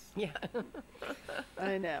 Tiles. Yeah.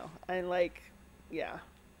 I know. I like, yeah.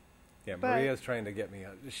 Yeah, But- Maria's trying to get me.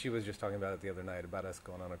 She was just talking about it the other night about us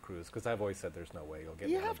going on a cruise because I've always said there's no way you'll get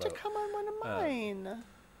me You on a have to boat. come on one of mine.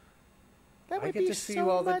 That I would get be to see so you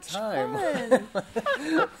all the much time.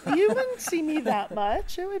 fun. You wouldn't see me that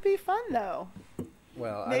much. It would be fun though.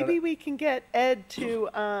 Well, Maybe we can get Ed to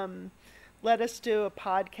let us do a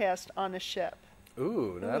podcast on a ship.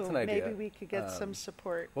 Ooh, that's an idea. Maybe we could get some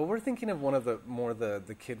support. Well, we're thinking of one of the more the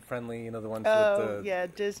kid friendly, the ones Oh, with the yeah,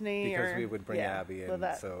 Disney. because or, we would bring yeah, Abby well, in,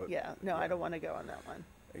 that, so- yeah, no, I don't want to go on that one.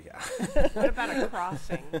 yeah. What about a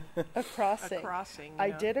crossing? A crossing. A crossing.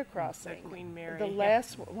 I did a crossing. The Queen Mary. The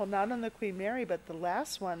last, well, not on the Queen Mary, but the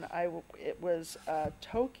last one, it was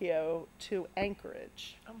Tokyo to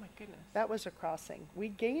Anchorage. Oh my goodness. That was a crossing. We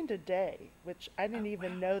gained a day, which I didn't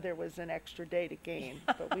even know there was an extra day to gain,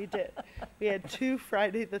 but we did. We had 2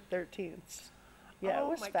 Friday the 13th. Yeah, Oh it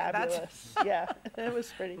was my God, that's- fabulous. Yeah, it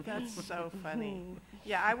was pretty. That's so funny.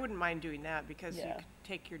 Yeah, I wouldn't mind doing that because you Yeah. could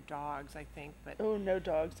take your dogs, I think, but Oh, no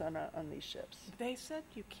dogs on these ships. they said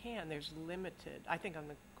you can. There's limited. I think on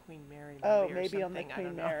the Queen Mary. Oh, maybe or maybe on the something, I Queen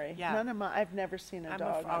don't know. Mary. Yeah. None of my. I've never seen a I'm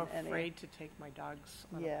dog on any. afraid to take my dogs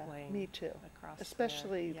on Yeah, a plane. me too. Across there.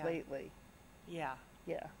 Especially Yeah. lately. Yeah.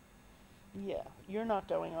 Yeah. Yeah. You're not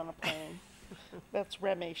going on a plane. That's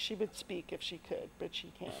Remy. She would speak if she could, but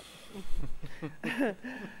she can't.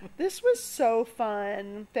 This was so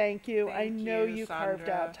fun. Thank you. I Thank know you, you carved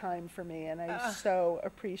out Sandra. time for me, and I so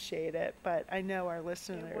appreciate it. But I know our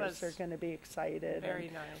listeners was are going to be excited. Very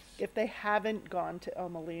and nice. if they haven't gone to El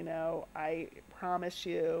Molino, I promise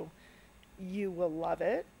you, you will love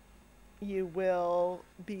it. You will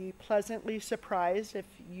be pleasantly surprised if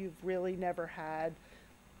you've really never had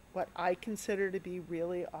what I consider to be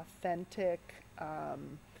really authentic,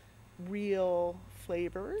 real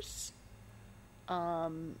flavors.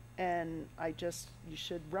 And you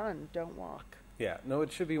should run, don't walk. Yeah, no,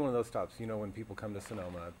 it should be one of those stops. When people come to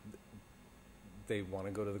Sonoma, they want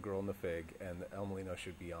to go to the Girl in the Fig, and El Molino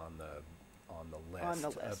should be on the list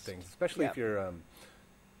of list. things, especially Yep. if you're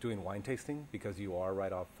doing wine tasting, because you are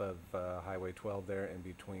right off of Highway 12 there in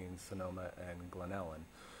between Sonoma and Glen Ellen.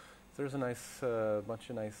 So there's a nice bunch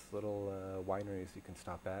of nice little wineries you can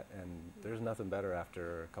stop at, and there's nothing better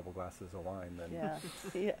after a couple glasses of wine than Yeah,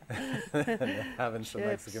 yeah. than having some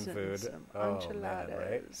Chips Mexican and food. some Oh, man,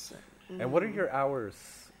 right? enchiladas. And what are your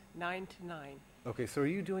hours? 9 to 9. Okay, so are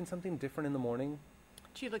you doing something different in the morning?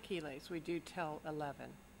 Chilaquiles, we do till 11.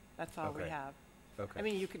 That's all we Okay. have. Okay. I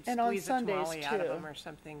mean, you could And on squeeze a Sundays, tamale out of too. them or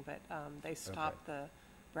something, but they stop the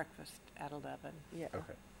breakfast at 11. Yeah.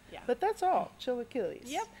 Okay. Yeah. But that's all, chilaquiles.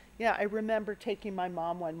 Yep. Yeah, I remember taking my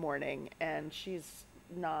mom one morning, and she's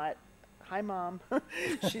not. Hi, Mom.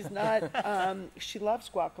 She's not. She loves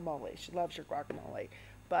guacamole. She loves your guacamole,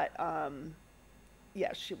 but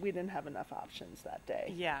yeah, we didn't have enough options that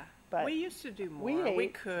day. Yeah. But we used to do more. we We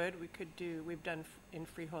ate- could. We've done in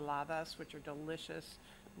frijoladas, which are delicious.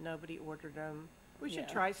 Nobody ordered them. We should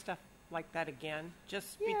Yeah. try stuff like that again,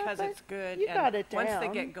 just Yeah, because but it's good. you and got it once they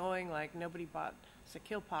down. get going, like nobody bought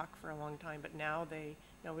Sakilpak for a long time, but now they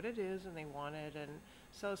know what it is and they want it. And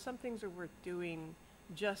so some things are worth doing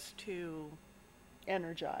just to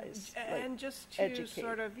Energize. and just to educate.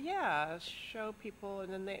 sort of show people,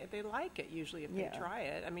 and then they like it usually if Yeah. they try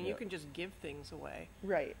it. I mean, you Yeah. can just give things away.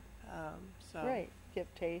 Right. So Right.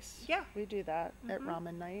 Give taste. Yeah. We do that at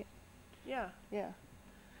ramen night. yeah. Yeah.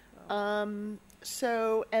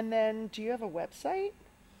 So, and then do you have a website?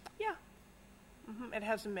 Yeah. It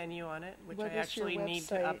has a menu on it, which What I is your actually need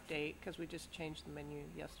to website? update because we just changed the menu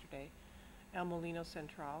yesterday. El Molino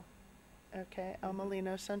Central. Okay, El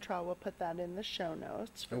Molino Central. We'll put that in the show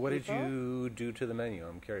notes. For And what did people. you do to the menu?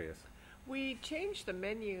 I'm curious. We change the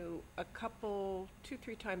menu a couple,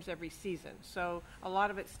 2-3 times every season. So a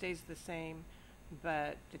lot of it stays the same,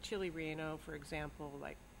 but the chili relleno, for example,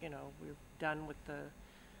 like, we're done with the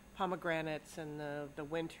pomegranates and the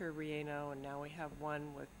winter relleno, and now we have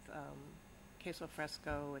one with queso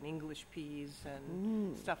fresco and English peas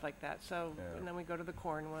and stuff like that. So, Yeah. and then we go to the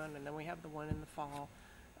corn one, and then we have the one in the fall.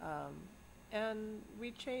 And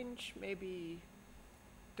we change maybe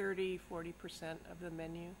 30-40% of the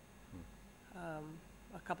menu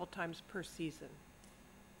a couple times per season,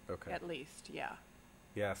 Okay. at least, yeah.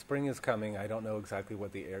 Yeah, spring is coming. I don't know exactly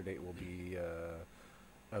what the air date will be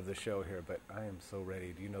of the show here, but I am so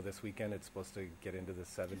ready. Do you know this weekend it's supposed to get into the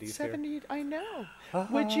 70s here? 70, I know.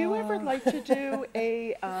 Would you ever like to do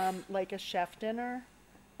a like a chef dinner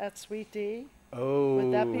at Sweet D? Oh.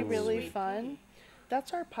 Would that be really Sweet fun? D.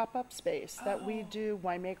 That's our pop-up space that we do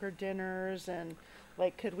winemaker dinners, and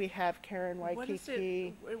like, could we have Karen Waikiki? What is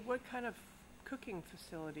it? What kind of cooking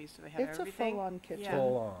facilities do they have? It's Everything? a full-on kitchen. Yeah.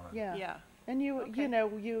 Full on. Yeah. Yeah. And you Okay.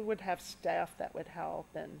 you would have staff that would help,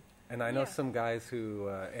 and And I know Yeah. some guys who,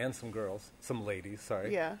 and some girls, some ladies,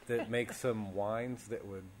 sorry, Yeah. that make some wines that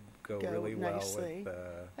would go Go really well nicely. with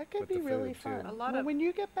that could with be the really food, too. fun. A lot Well, of- when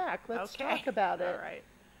you get back, let's Okay. talk about it. All right.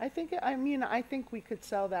 I think we could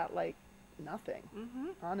sell that like nothing.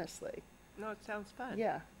 Honestly. No, it sounds fun.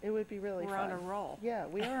 Yeah, it would be really We're fun. on a roll. Yeah,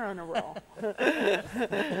 we are on a roll.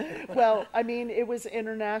 Well, I mean, it was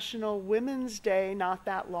International Women's Day not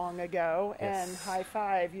that long ago, and Yes. high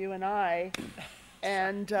five, you and I.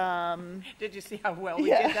 And Did you see how well we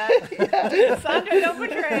Yeah. did that? Sandra, don't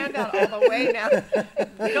put your hand out all the way now.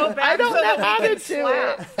 Go back I don't so know that how we to can do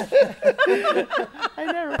slap. I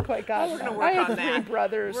never quite got We're it. gonna I work have on three that.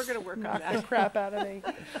 brothers. We're gonna work on knock that. the crap out of me.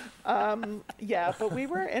 Yeah, but we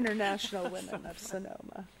were International Women of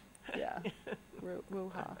Sonoma. Yeah,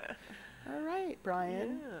 woo-ha. All right,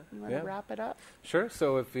 Brian, you want to Yeah. wrap it up? Sure.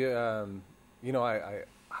 So if you, I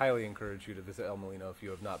highly encourage you to visit El Molino if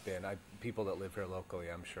you have not been. People that live here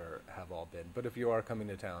locally, I'm sure, have all been. But if you are coming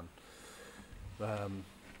to town,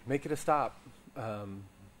 make it a stop.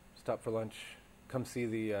 Stop for lunch. Come see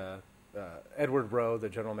the Edward Rowe, the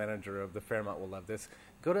general manager of the Fairmont, will love this.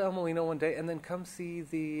 Go to El Molino one day, and then come see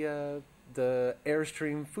the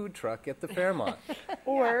Airstream food truck at the Fairmont.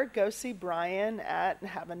 Or go see Brian and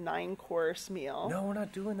have a 9-course meal. No, we're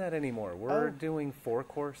not doing that anymore. We're Oh. doing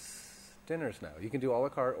 4-course dinners now. You can do a la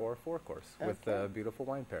carte or 4-course with Okay. beautiful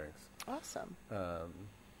wine pairings. Awesome.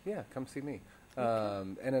 Yeah, come see me.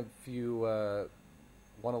 And if you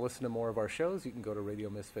want to listen to more of our shows, you can go to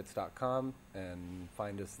radiomisfits.com and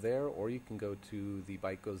find us there, or you can go to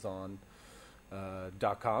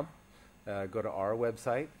thebikegoeson.com. Go to our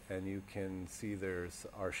website, and you can see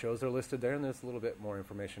our shows are listed there, and there's a little bit more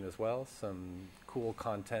information as well. Some cool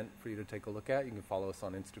content for you to take a look at. You can follow us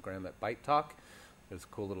on Instagram at Bite Talk. There's a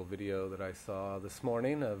cool little video that I saw this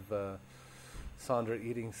morning of Sandra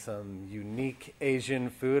eating some unique Asian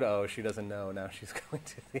food. Oh, she doesn't know. Now she's going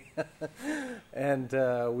to the... And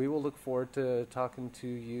we will look forward to talking to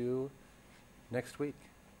you next week.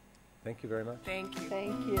 Thank you very much. Thank you.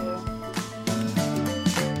 Thank you.